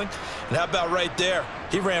tackling. And how about right there?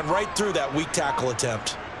 He ran right through that weak tackle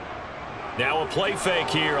attempt. Now a play fake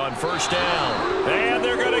here on 1st down. And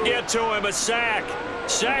they're going to get to him. A sack.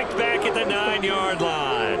 Sacked back at the 9-yard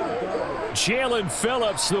line. Jalen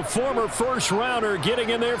Phillips, the former 1st-rounder, getting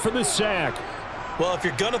in there for the sack. Well, if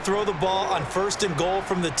you're going to throw the ball on 1st and goal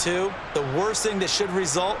from the 2, the worst thing that should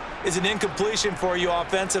result is an incompletion for you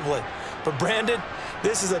offensively. But, Brandon,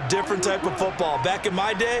 this is a different type of football. Back in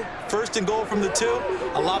my day, 1st and goal from the 2,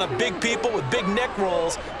 a lot of big people with big neck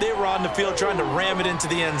rolls, they were on the field trying to ram it into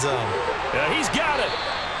the end zone. Yeah, he's got it.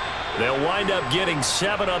 They'll wind up getting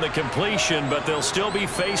 7 on the completion, but they'll still be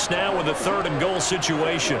faced now with a 3rd and goal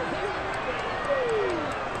situation.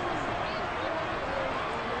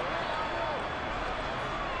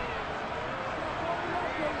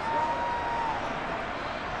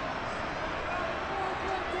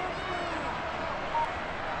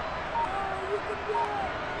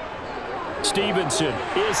 Stevenson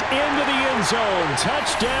is into the end zone.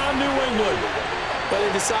 Touchdown, New England. But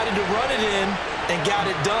they decided to run it in and got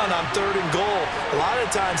it done on 3rd and goal. A lot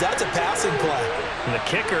of times, that's a passing play. And the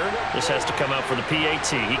kicker just has to come out for the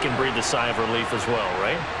PAT. He can breathe a sigh of relief as well,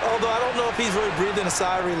 right? Although I don't know if he's really breathing a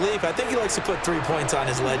sigh of relief. I think he likes to put 3 points on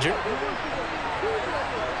his ledger.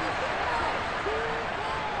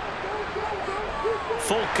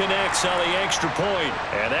 Folk connects on the extra point,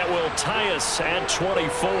 and that will tie us at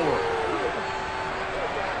 24.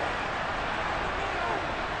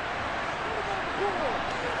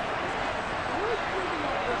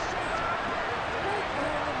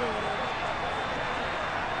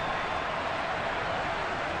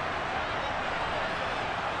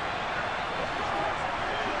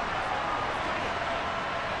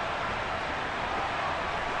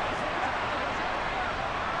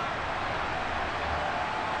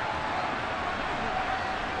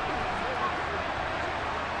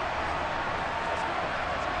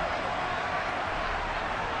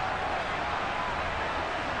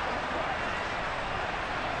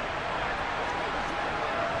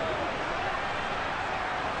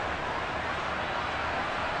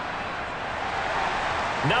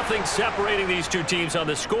 Nothing separating these two teams on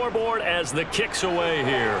the scoreboard as the kick's away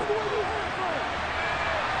here.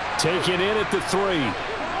 Taken in at the 3.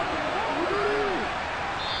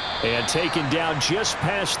 And taken down just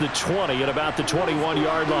past the 20 at about the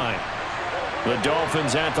 21-yard line. The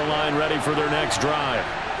Dolphins at the line ready for their next drive.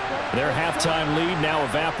 Their halftime lead now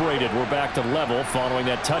evaporated. We're back to level following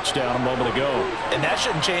that touchdown a moment ago. And that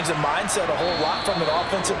shouldn't change the mindset a whole lot from an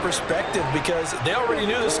offensive perspective because they already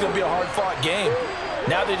knew this was going to be a hard-fought game.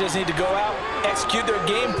 Now they just need to go out, execute their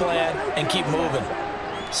game plan, and keep moving.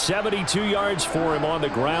 72 yards for him on the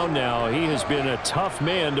ground now. He has been a tough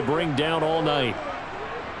man to bring down all night.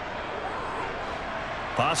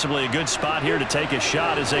 Possibly a good spot here to take a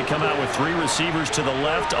shot as they come out with 3 receivers to the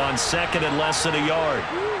left on 2nd and less than a yard.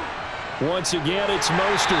 Once again, it's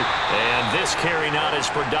Mostert. And this carry not as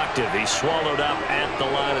productive. He's swallowed up at the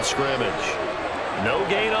line of scrimmage. No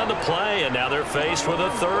gain on the play, and now they're faced with a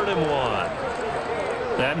 3rd and 1.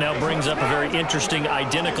 That now brings up a very interesting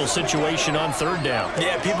identical situation on 3rd down.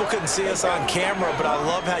 Yeah, people couldn't see us on camera, but I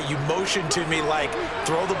love how you motioned to me like,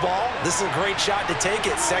 throw the ball. This is a great shot to take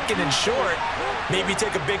it. 2nd and short. Maybe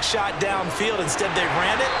take a big shot downfield. Instead, they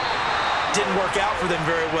ran it. Didn't work out for them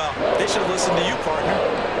very well. They should listen to you, partner.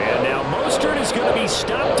 And now Mostert is going to be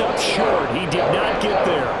stopped up short. He did not get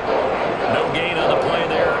there. No gain on the play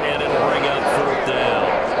there, and it'll bring up 4th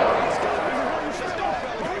down.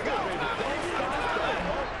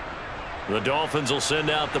 The Dolphins will send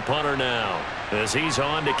out the punter now as he's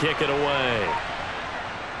on to kick it away.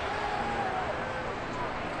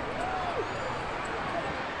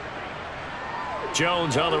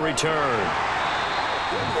 Jones on the return.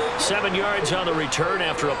 7 yards on the return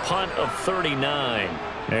after a punt of 39.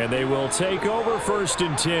 And they will take over 1st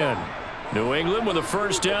and 10. New England with a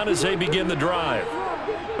 1st down as they begin the drive.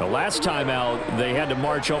 The last time out, they had to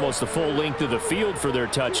march almost the full length of the field for their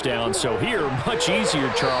touchdown. So here, much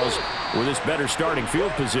easier, Charles, with this better starting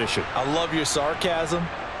field position. I love your sarcasm,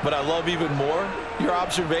 but I love even more your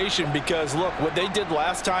observation because, look, what they did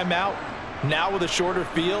last time out, now with a shorter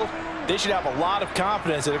field, they should have a lot of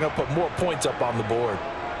confidence that they're going to put more points up on the board.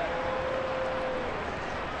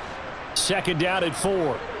 2nd down at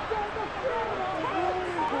 4.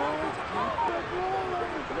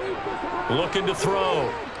 Looking to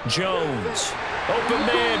throw. Jones. Open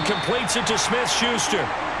man completes it to Smith-Schuster.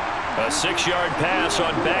 A 6-yard pass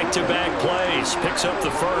on back-to-back plays. Picks up the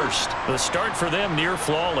 1st. The start for them near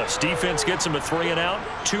flawless. Defense gets them a 3 and out.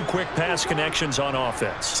 2 quick pass connections on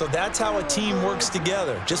offense. So that's how a team works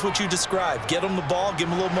together. Just what you described. Get them the ball, give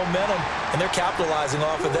them a little momentum, and they're capitalizing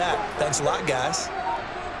off of that. Thanks a lot, guys.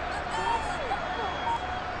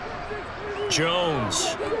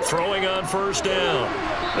 Jones throwing on 1st down.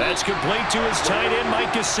 That's complete to his tight end,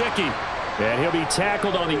 Mike Gesicki. And he'll be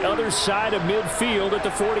tackled on the other side of midfield at the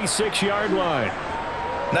 46-yard line.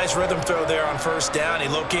 Nice rhythm throw there on first down. He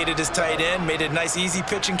located his tight end, made it a nice, easy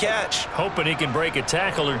pitch and catch. Hoping he can break a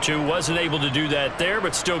tackle or two. Wasn't able to do that there,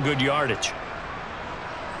 but still good yardage.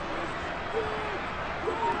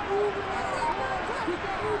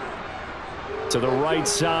 To the right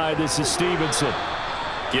side, this is Stevenson.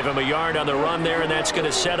 Give him a yard on the run there, and that's going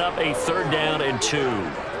to set up a 3rd down and 2.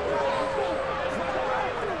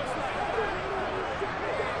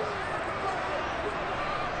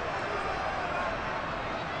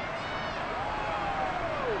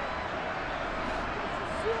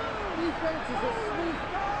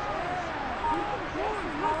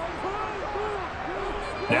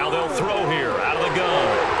 Now they'll throw here out of the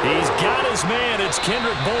gun. He's got his man. It's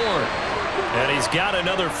Kendrick Bourne. And he's got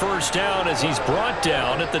another 1st down as he's brought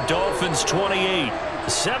down at the Dolphins' 28.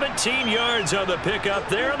 17 yards on the pickup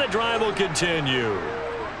there, and the drive will continue.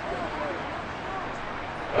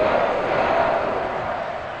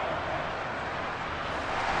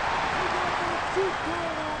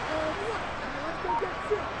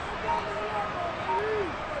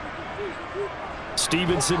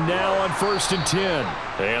 Stevenson now on 1st and 10.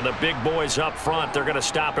 And the big boys up front, they're going to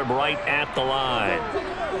stop him right at the line.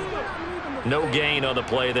 No gain on the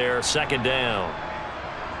play there, 2nd down.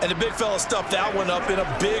 And the big fella stuffed that one up in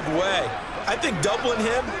a big way. I think doubling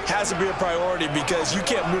him has to be a priority because you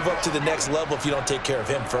can't move up to the next level if you don't take care of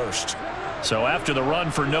him first. So after the run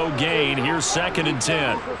for no gain, here's 2nd and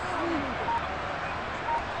 10.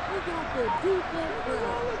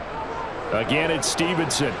 Again, it's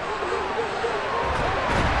Stevenson.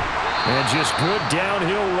 And just good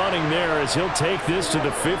downhill running there as he'll take this to the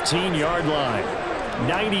 15-yard line.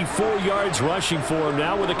 94 yards rushing for him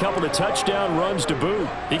now with a couple of touchdown runs to boot.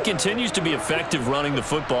 He continues to be effective running the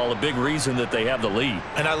football, a big reason that they have the lead.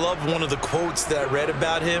 And I love one of the quotes that I read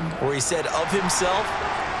about him where he said of himself,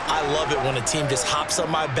 "I love it when a team just hops on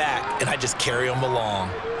my back and I just carry them along."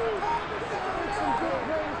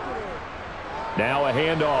 Now a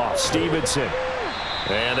handoff, Stevenson.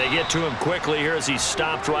 And they get to him quickly here as he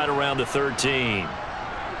stopped right around the 13.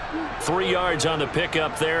 3 yards on the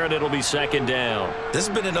pickup there, and it'll be 2nd down. This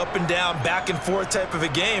has been an up and down, back and forth type of a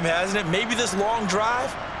game, hasn't it? Maybe this long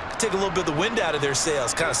drive could take a little bit of the wind out of their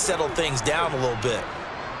sails, kind of settle things down a little bit.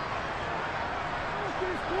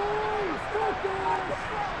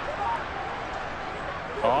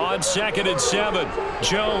 On 2nd and 7,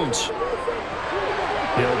 Jones.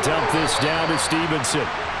 He'll dump this down to Stevenson.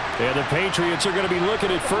 And the Patriots are going to be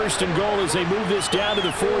looking at 1st and goal as they move this down to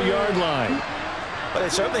the 4-yard line. But they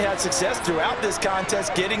certainly had success throughout this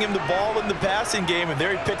contest, getting him the ball in the passing game, and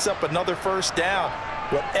there he picks up another 1st down.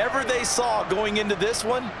 Whatever they saw going into this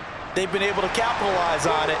one, they've been able to capitalize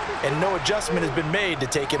on it, and no adjustment has been made to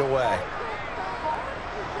take it away.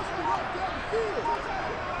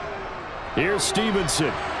 Here's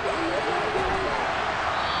Stevenson.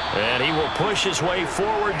 And he will push his way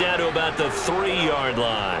forward down to about the 3-yard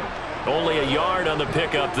line. Only a yard on the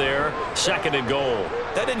pickup there. 2nd and goal.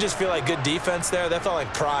 That didn't just feel like good defense there. That felt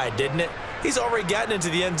like pride, didn't it? He's already gotten into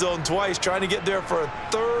the end zone twice, trying to get there for a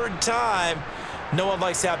 3rd time. No one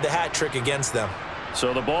likes to have the hat trick against them.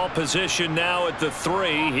 So the ball position now at the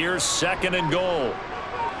 3. Here's 2nd and goal.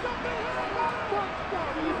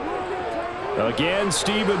 Again,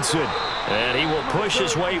 Stevenson. And he will push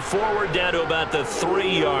his way forward down to about the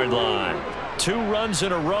 3-yard line. 2 runs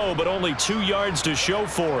in a row, but only 2 yards to show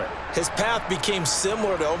for it. His path became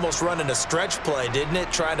similar to almost running a stretch play, didn't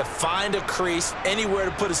it? Trying to find a crease, anywhere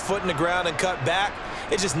to put his foot in the ground and cut back.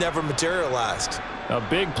 It just never materialized. A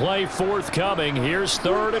big play forthcoming. Here's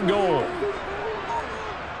 3rd and goal.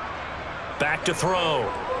 Back to throw.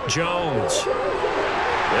 Jones.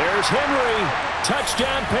 There's Henry.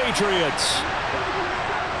 Touchdown, Patriots.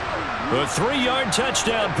 A 3-yard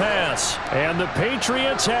touchdown pass. And the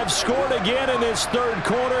Patriots have scored again in this 3rd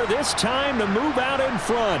quarter, this time to move out in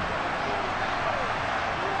front.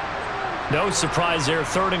 No surprise there,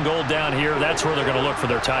 3rd and goal down here. That's where they're going to look for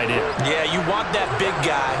their tight end. Yeah, you want that big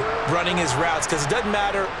guy running his routes because it doesn't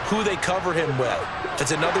matter who they cover him with. If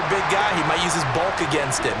it's another big guy, he might use his bulk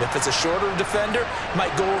against him. If it's a shorter defender,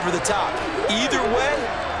 might go over the top. Either way,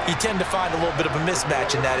 you tend to find a little bit of a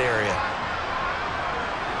mismatch in that area.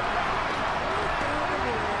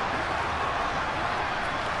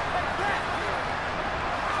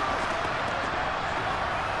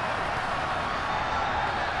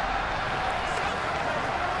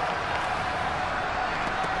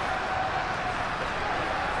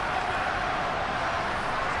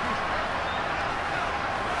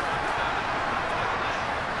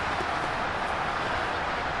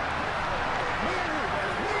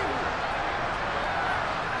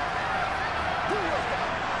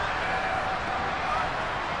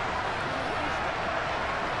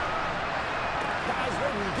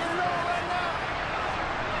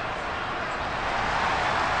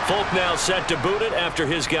 Folk now set to boot it after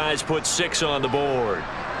his guys put 6 on the board.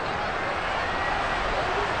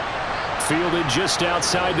 Fielded just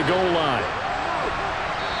outside the goal line.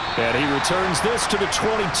 And he returns this to the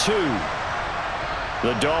 22.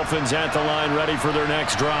 The Dolphins at the line ready for their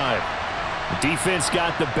next drive. The defense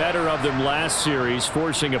got the better of them last series,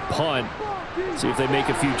 forcing a punt. See if they make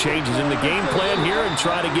a few changes in the game plan here and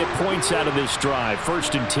try to get points out of this drive.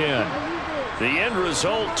 1st and 10. The end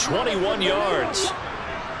result, 21 yards.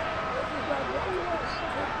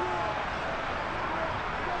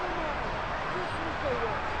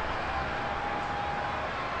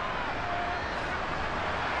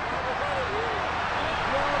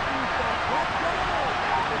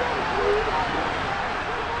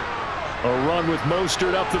 A run with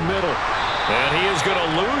Mostert up the middle. And he is going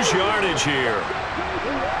to lose yardage here.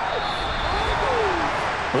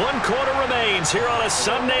 1 quarter remains here on a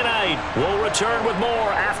Sunday night. We'll return with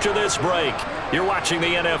more after this break. You're watching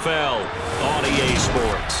the NFL on EA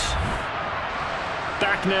Sports.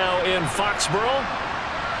 Back now in Foxborough.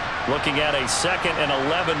 Looking at a 2nd and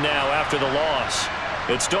 11 now after the loss.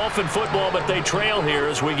 It's Dolphin football, but they trail here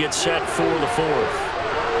as we get set for the 4th.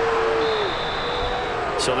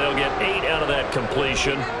 So they'll get 8 out of that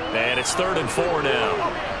completion, and it's 3rd and 4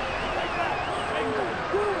 now.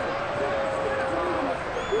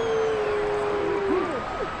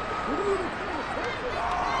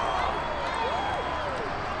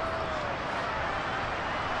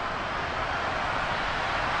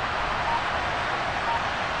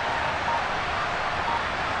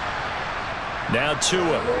 Now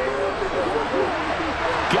Tua.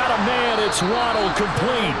 Got a man, it's Waddle,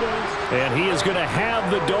 complete. And he is going to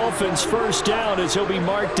have the Dolphins' first down as he'll be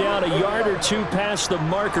marked down a yard or 2 past the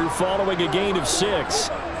marker following a gain of 6.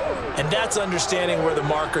 And that's understanding where the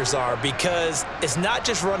markers are, because it's not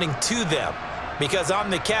just running to them. Because on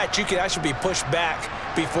the catch, you can actually be pushed back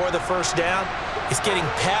before the first down. It's getting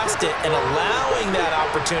past it and allowing that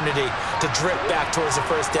opportunity to drift back towards the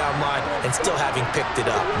first down line and still having picked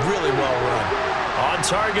it up. Really well run. On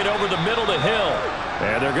target over the middle to Hill.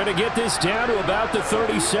 And they're going to get this down to about the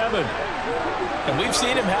 37. And we've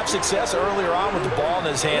seen him have success earlier on with the ball in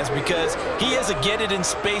his hands because he is a get it in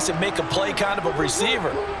space and make a play kind of a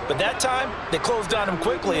receiver. But that time, they closed on him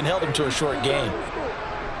quickly and held him to a short gain.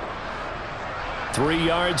 3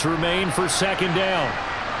 yards remain for 2nd down.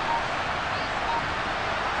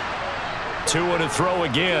 Tua to throw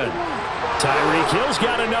again. Tyreek Hill's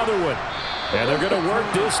got another one. And they're going to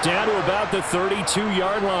work this down to about the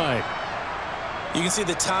 32-yard line. You can see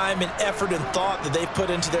the time and effort and thought that they put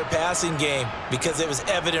into their passing game because it was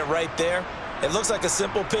evident right there. It looks like a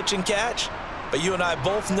simple pitch and catch, but you and I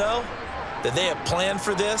both know that they have planned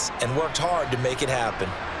for this and worked hard to make it happen.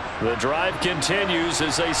 The drive continues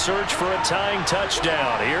as they search for a tying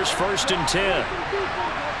touchdown. Here's 1st and 10.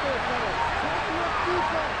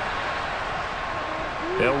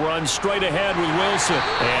 They'll run straight ahead with Wilson.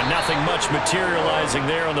 And nothing much materializing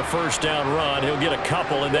there on the first down run. He'll get a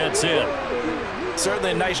couple, and that's it.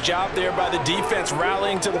 Certainly a nice job there by the defense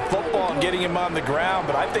rallying to the football and getting him on the ground.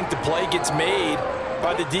 But I think the play gets made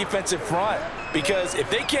by the defensive front. Because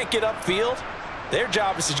if they can't get upfield, their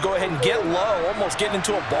job is to go ahead and get low, almost get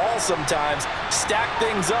into a ball sometimes, stack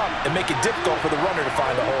things up, and make it difficult for the runner to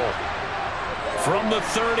find a hole. From the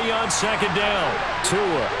 30 on 2nd down,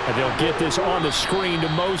 Tua, and they'll get this on the screen to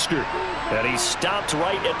Mostert. And he stopped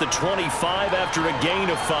right at the 25 after a gain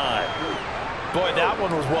of 5. Boy, that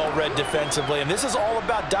one was well read defensively, and this is all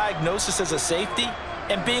about diagnosis as a safety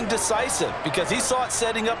and being decisive because he saw it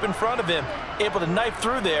setting up in front of him, able to knife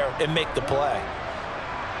through there and make the play.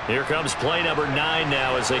 Here comes play number 9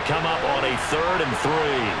 now as they come up on a 3rd and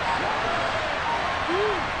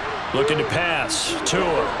 3. Looking to pass,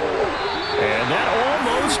 Tua. And that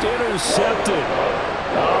almost intercepted.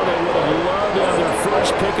 Oh, they would have loved to have their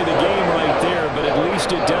first pick of the game right there, but at least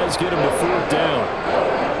it does get them to 4th down.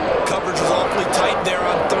 Coverage was awfully tight there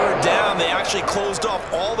on 3rd down. They actually closed off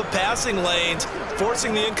all the passing lanes,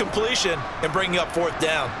 forcing the incompletion and bringing up 4th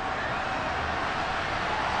down.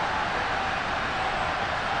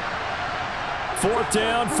 Fourth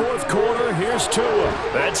down, 4th quarter. Here's Tua.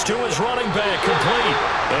 That's Tua's running back, complete.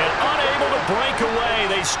 And unable to break away.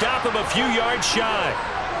 They stop him a few yards shy.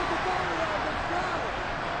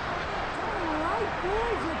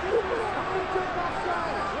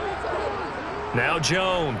 Now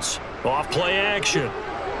Jones. Off play action.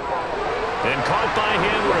 And caught by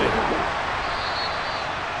Henry.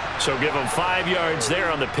 So give him 5 yards there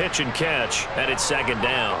on the pitch and catch. And it's 2nd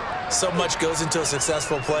down. So much goes into a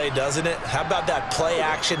successful play, doesn't it? How about that play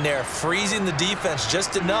action there, freezing the defense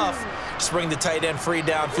just enough to bring the tight end free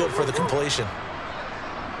downfield for the completion.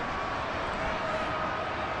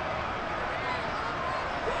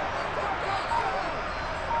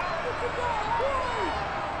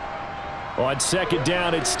 On second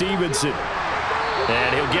down, it's Stevenson.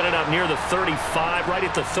 And he'll get it up near the 35, right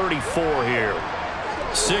at the 34 here.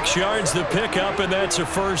 6 yards the pickup, and that's a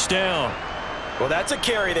first down. Well, that's a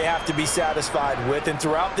carry they have to be satisfied with, and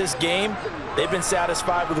throughout this game, they've been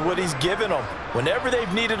satisfied with what he's given them. Whenever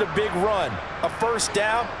they've needed a big run, a first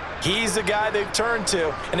down, he's the guy they've turned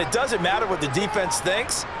to, and it doesn't matter what the defense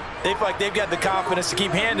thinks. They feel like they've got the confidence to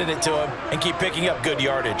keep handing it to him and keep picking up good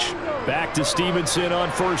yardage. Back to Stevenson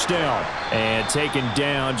on first down, and taken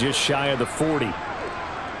down just shy of the 40.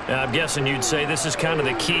 Now, I'm guessing you'd say this is kind of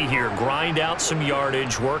the key here. Grind out some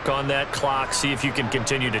yardage, work on that clock, see if you can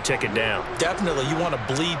continue to tick it down. Definitely, you want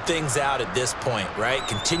to bleed things out at this point, right?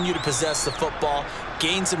 Continue to possess the football,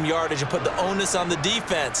 gain some yardage, and put the onus on the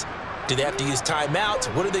defense. Do they have to use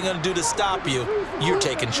timeouts? What are they going to do to stop you? You're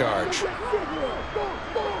taking charge.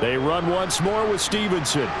 They run once more with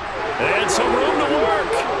Stevenson. And some room to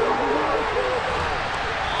work.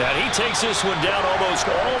 And he takes this one down almost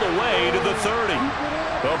all the way to the 30.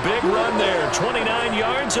 A big run there, 29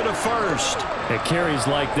 yards and a first. At carries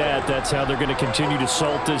like that, that's how they're going to continue to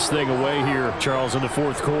salt this thing away here, Charles, in the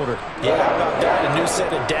fourth quarter. Yeah, how about that? A new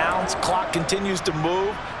set of downs. Clock continues to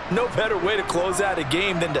move. No better way to close out a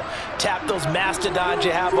game than to tap those mastodons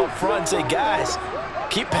you have up front and say, guys,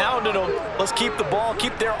 keep pounding them. Let's keep the ball,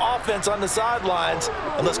 keep their offense on the sidelines,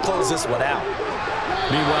 and let's close this one out.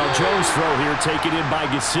 Meanwhile, Joe's throw here taken in by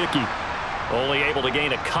Gesicki. Only able to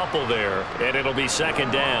gain a couple there, and it'll be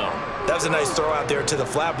second down. That was a nice throw out there to the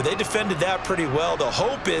flat, but they defended that pretty well. The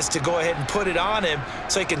hope is to go ahead and put it on him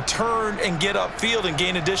so he can turn and get upfield and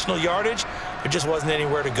gain additional yardage. There just wasn't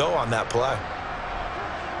anywhere to go on that play.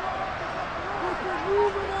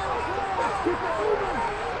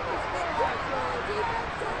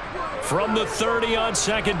 From the 30 on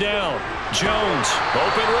second down, Jones,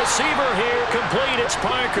 open receiver here, complete, it's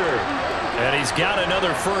Parker. And he's got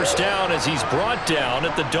another first down as he's brought down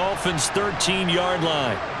at the Dolphins' 13-yard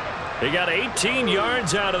line. They got 18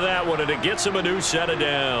 yards out of that one, and it gets him a new set of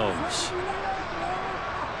downs.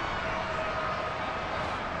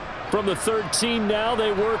 From the 13 now,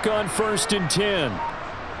 they work on 1st and 10.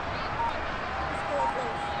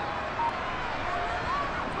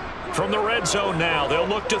 From the red zone now, they'll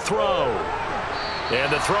look to throw.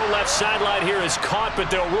 And the throw left sideline here is caught, but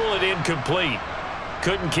they'll rule it incomplete.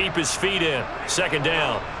 Couldn't keep his feet in. Second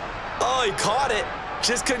down. Oh, he caught it.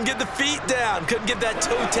 Just couldn't get the feet down. Couldn't get that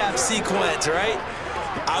toe tap sequence, right?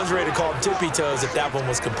 I was ready to call him tippy toes if that one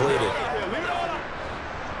was completed.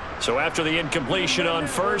 So after the incompletion on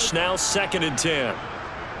first, now 2nd and 10.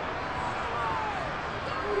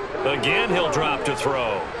 Again, he'll drop to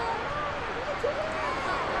throw.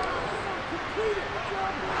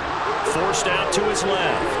 Forced out to his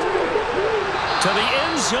left. To the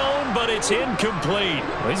end zone, but it's incomplete.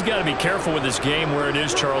 Well, he's got to be careful with this game where it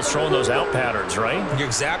is, Charles, throwing those out patterns, right? You're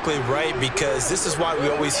exactly right, because this is why we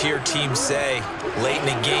always hear teams say, late in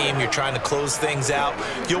the game, you're trying to close things out.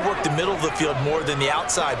 You'll work the middle of the field more than the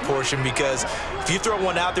outside portion, because if you throw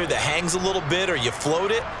one out there that hangs a little bit or you float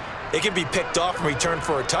it, it can be picked off and returned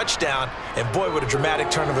for a touchdown. And boy, what a dramatic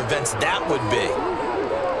turn of events that would be.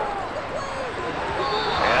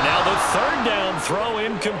 The third down throw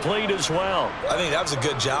incomplete as well. I think that was a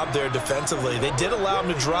good job there defensively. They did allow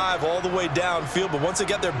him to drive all the way downfield, but once they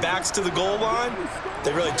got their backs to the goal line,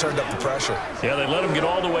 they really turned up the pressure. Yeah, they let him get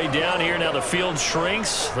all the way down here. Now the field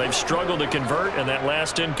shrinks. They've struggled to convert, and that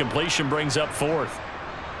last incompletion brings up 4th.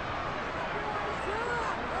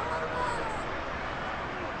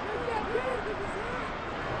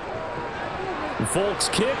 Folk's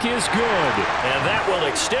kick is good, and that will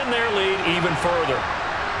extend their lead even further.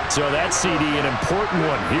 So that CD, an important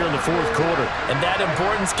one here in the fourth quarter. And that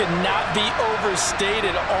importance cannot be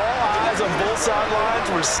overstated. All eyes on both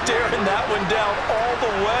sidelines were staring that one down all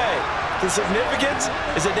the way. The significance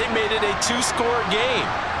is that they made it a 2-score game.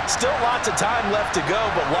 Still lots of time left to go,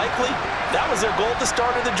 but likely that was their goal at the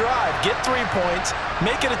start of the drive. Get 3 points,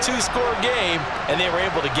 make it a 2-score game, and they were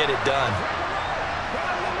able to get it done.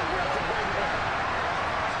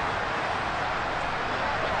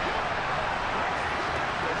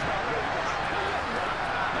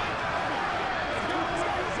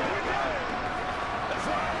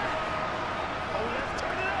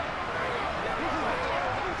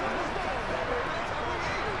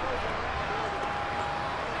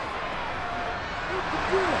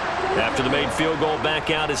 After the made field goal, back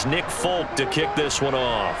out is Nick Folk to kick this one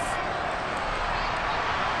off.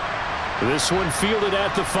 This one fielded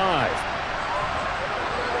at the 5.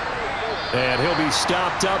 And he'll be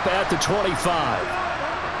stopped up at the 25.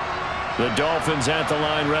 The Dolphins at the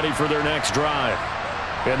line ready for their next drive.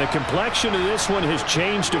 And the complexion of this one has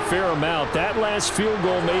changed a fair amount. That last field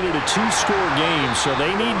goal made it a 2-score game, so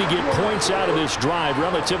they need to get points out of this drive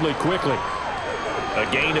relatively quickly. A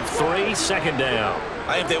gain of 3, second down.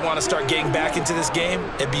 I think if they want to start getting back into this game,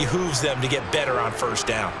 it behooves them to get better on first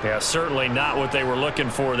down. Yeah, certainly not what they were looking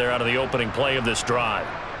for there out of the opening play of this drive.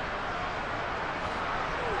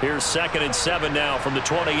 Here's 2nd and 7 now from the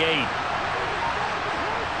 28.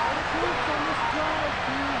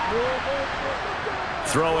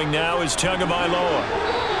 Throwing now is Tagovailoa.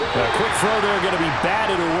 A quick throw there going to be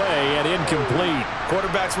batted away and incomplete.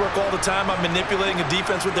 Quarterbacks work all the time on manipulating a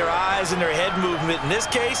defense with their eyes and their head movement. In this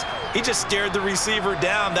case, he just stared the receiver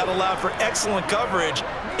down. That allowed for excellent coverage,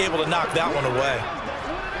 able to knock that one away.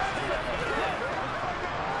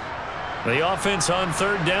 The offense on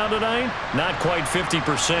 3rd down tonight, not quite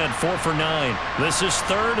 50%, 4 for 9. This is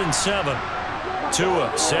 3rd and 7.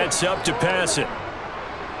 Tua sets up to pass it.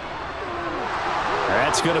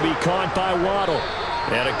 That's going to be caught by Waddle.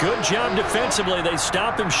 And a good job defensively. They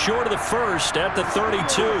stopped him short of the first at the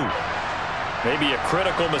 32. Maybe a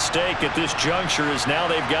critical mistake at this juncture as now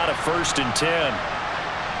they've got a 1st and 10.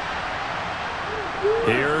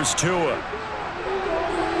 Here's Tua.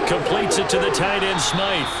 Completes it to the tight end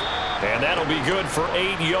Smythe. And that'll be good for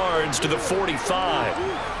 8 yards to the 45.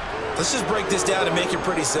 Let's just break this down and make it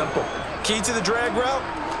pretty simple. Key to the drag route,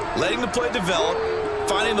 letting the play develop,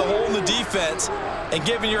 finding the hole in the defense, and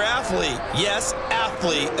giving your athlete, yes,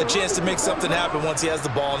 athlete, a chance to make something happen once he has the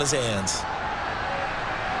ball in his hands.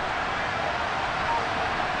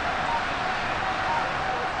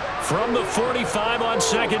 From the 45 on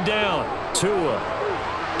 2nd down, Tua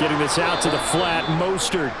getting this out to the flat,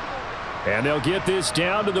 Mostert. And they'll get this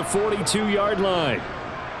down to the 42-yard line.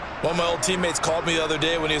 One of my old teammates called me the other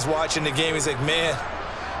day when he was watching the game. He's like, man,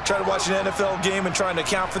 trying to watch an NFL game and trying to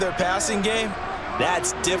account for their passing game,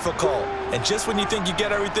 that's difficult. And just when you think you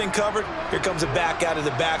get everything covered, here comes a back out of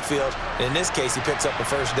the backfield. And in this case, he picks up a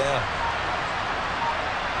 1st down.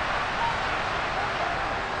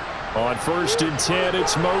 On 1st and 10,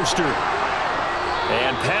 it's Mostert.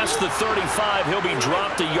 And past the 35, he'll be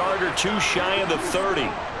dropped a yard or 2 shy of the 30.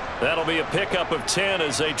 That'll be a pickup of 10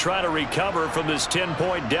 as they try to recover from this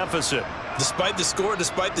 10-point deficit. Despite the score,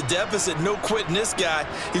 despite the deficit, no quitting this guy.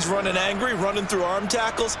 He's running angry, running through arm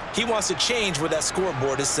tackles. He wants to change what that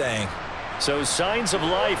scoreboard is saying. So signs of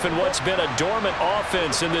life in what's been a dormant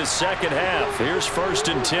offense in this second half. Here's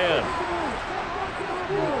 1st and 10.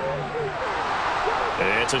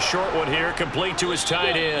 It's a short one here, complete to his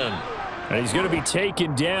tight end. And he's going to be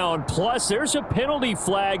taken down. Plus, there's a penalty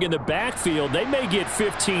flag in the backfield. They may get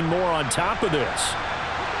 15 more on top of this.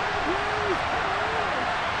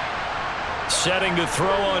 Setting to throw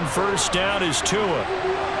on 1st down is Tua.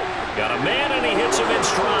 Got a man, and he hits him in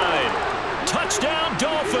stride. Touchdown,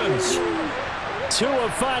 Dolphins. Tua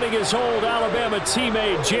fighting his old Alabama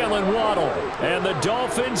teammate, Jalen Waddle. And the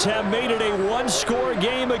Dolphins have made it a 1-score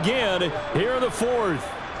game again here in the 4th.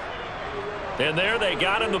 And there they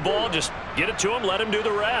got him the ball. Just get it to him, let him do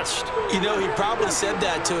the rest. You know, he probably said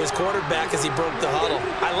that to his quarterback as he broke the huddle.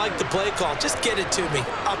 I like the play call. Just get it to me.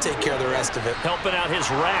 I'll take care of the rest of it. Helping out his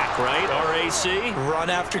rack, right? RAC? Run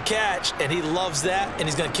after catch, and he loves that, and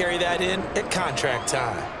he's going to carry that in at contract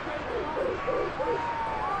time.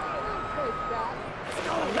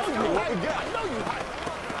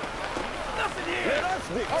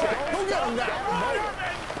 Go get him now.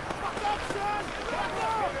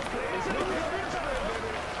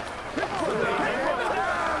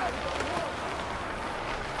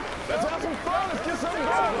 Let's have some fun. Let's get some going.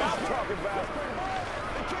 I'm talking about.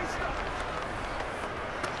 They can't stop.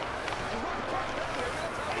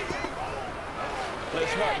 Play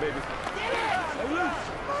smart, baby. Stay loose.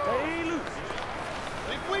 Stay loose.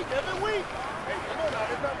 Every week, every week. Hey, come on now.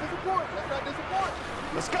 Let's not disappoint. Let's not disappoint.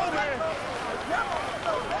 Let's go, man.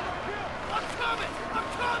 I'm coming. I'm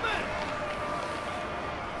coming.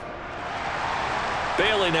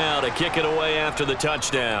 Bailey now to kick it away after the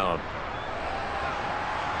touchdown.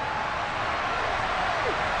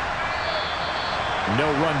 No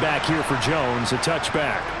run back here for Jones, a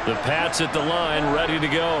touchback. The Pats at the line, ready to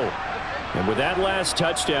go. And with that last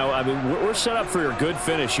touchdown, I mean, we're set up for a good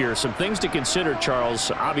finish here. Some things to consider, Charles.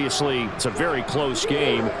 Obviously, it's a very close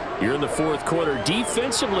game. You're in the 4th quarter.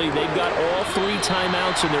 Defensively, they've got all 3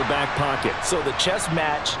 timeouts in their back pocket. So the chess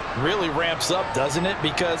match really ramps up, doesn't it?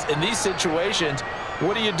 Because in these situations,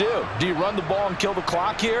 what do? Do you run the ball and kill the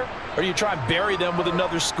clock here? Or do you try and bury them with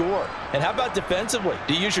another score? And how about defensively?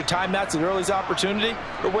 Do you use your timeouts at earliest opportunity?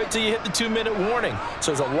 Or wait till you hit the 2-minute warning?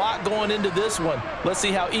 So there's a lot going into this one. Let's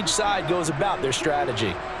see how each side goes about their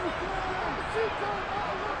strategy.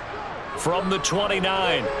 from the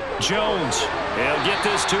 29. Jones, he'll get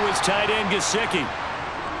this to his tight end, Gesicki.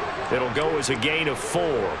 It'll go as a gain of 4,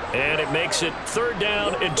 and it makes it 3rd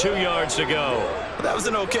down and 2 yards to go. That was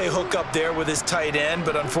an okay hook up there with his tight end,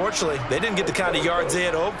 but unfortunately, they didn't get the kind of yards they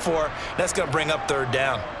had hoped for. That's going to bring up 3rd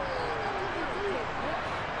down.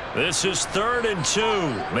 This is 3rd and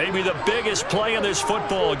 2, maybe the biggest play in this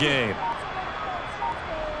football game.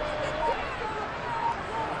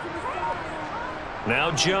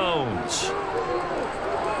 Now Jones.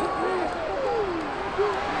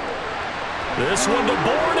 This one to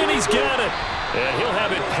Bourne, and he's got it. And he'll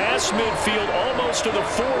have it past midfield almost to the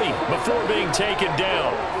 40 before being taken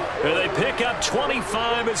down. And they pick up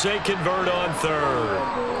 25 as they convert on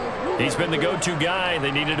 3rd. He's been the go-to guy.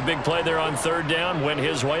 They needed a big play there on 3rd down. Went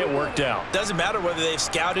his way, it worked out. Doesn't matter whether they've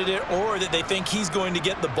scouted it or that they think he's going to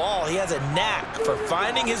get the ball. He has a knack for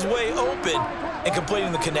finding his way open and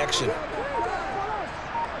completing the connection.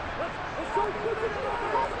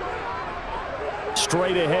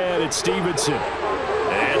 Straight ahead, it's Stevenson.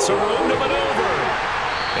 And it's a room to maneuver.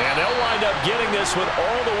 And they'll wind up getting this one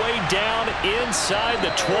all the way down inside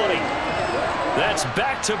the 20. That's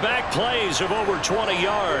back-to-back plays of over 20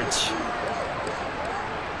 yards.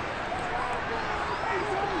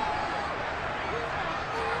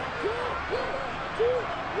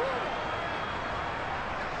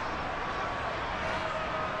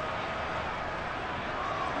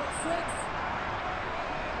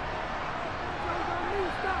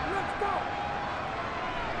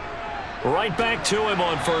 Right back to him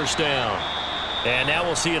on 1st down. And now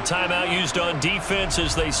we'll see a timeout used on defense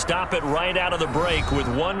as they stop it right out of the break with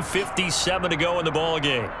 1:57 to go in the ball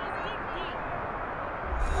game.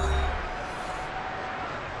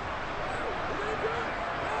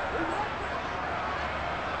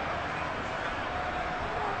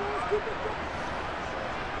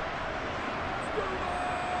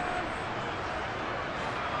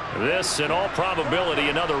 This, in all probability,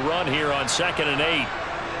 another run here on 2nd and 8.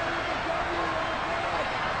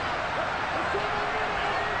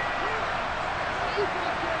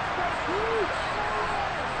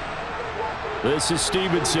 This is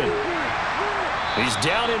Stevenson. He's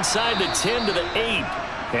down inside the 10 to the 8,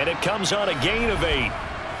 and it comes on a gain of 8.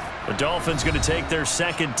 The Dolphins going to take their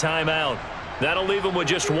 2nd timeout. That'll leave them with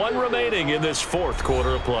just 1 remaining in this 4th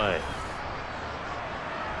quarter of play.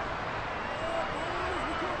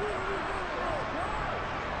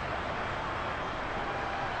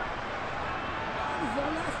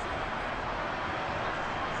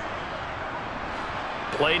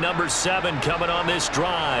 Play number 7 coming on this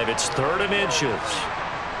drive. It's 3rd and inches.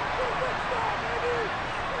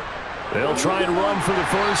 They'll try and run for the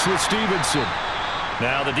first with Stevenson.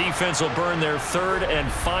 Now the defense will burn their 3rd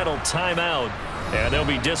and final timeout. And they'll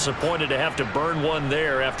be disappointed to have to burn one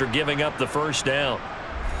there after giving up the 1st down.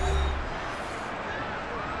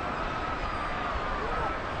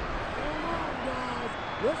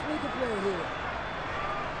 Let's make a play here.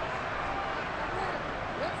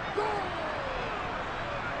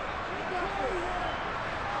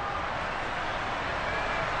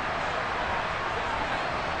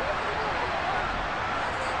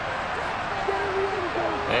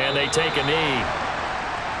 And they take a knee.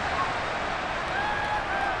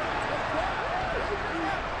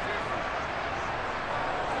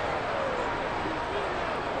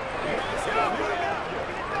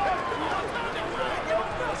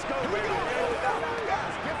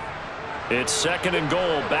 It's 2nd and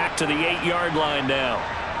goal, back to the 8-yard line now.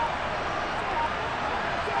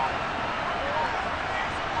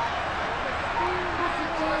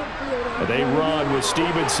 They run with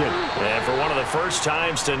Stevenson. And for one of the first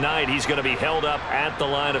times tonight, he's going to be held up at the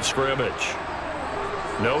line of scrimmage.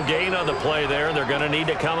 No gain on the play there. They're going to need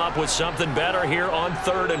to come up with something better here on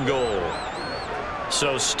 3rd and goal.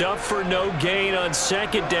 So stuff for no gain on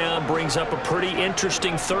 2nd down brings up a pretty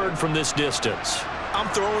interesting 3rd from this distance. I'm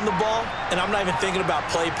throwing the ball, and I'm not even thinking about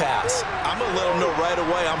play pass. I'm going to let them know right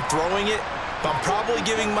away I'm throwing it, but I'm probably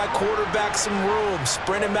giving my quarterback some room,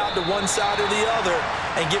 sprint him out to one side or the other,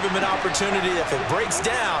 and give him an opportunity. If it breaks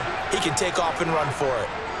down, he can take off and run for it.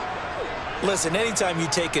 Listen, anytime you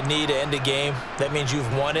take a knee to end a game, that means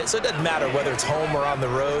you've won it. So it doesn't matter whether it's home or on the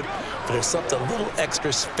road, but there's something a little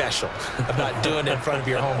extra special about doing it in front of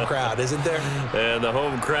your home crowd, isn't there? And the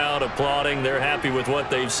home crowd applauding. They're happy with what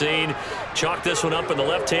they've seen. Chalk this one up in the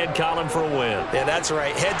left-hand column for a win. Yeah, that's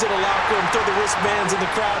right. Head to the locker room, throw the wristbands in the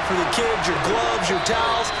crowd for the kids, your gloves, your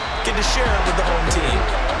towels. Get to share it with the home team.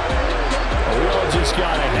 We all just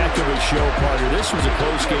got a heck of a show, partner. This was a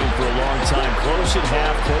close game for a long time. Close at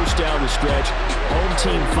half, close down the stretch. Home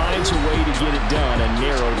team finds a way to get it done, a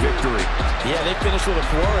narrow victory. Yeah, they finished with a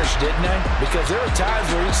flourish, didn't they? Because there were times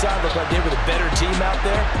where each side looked like they were the better team out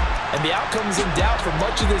there, and the outcome was in doubt for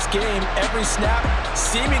much of this game. Every snap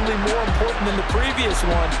seemingly more important than the previous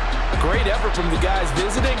one. Great effort from the guys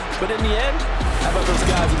visiting, but in the end, how about those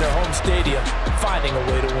guys in their home stadium finding a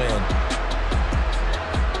way to win?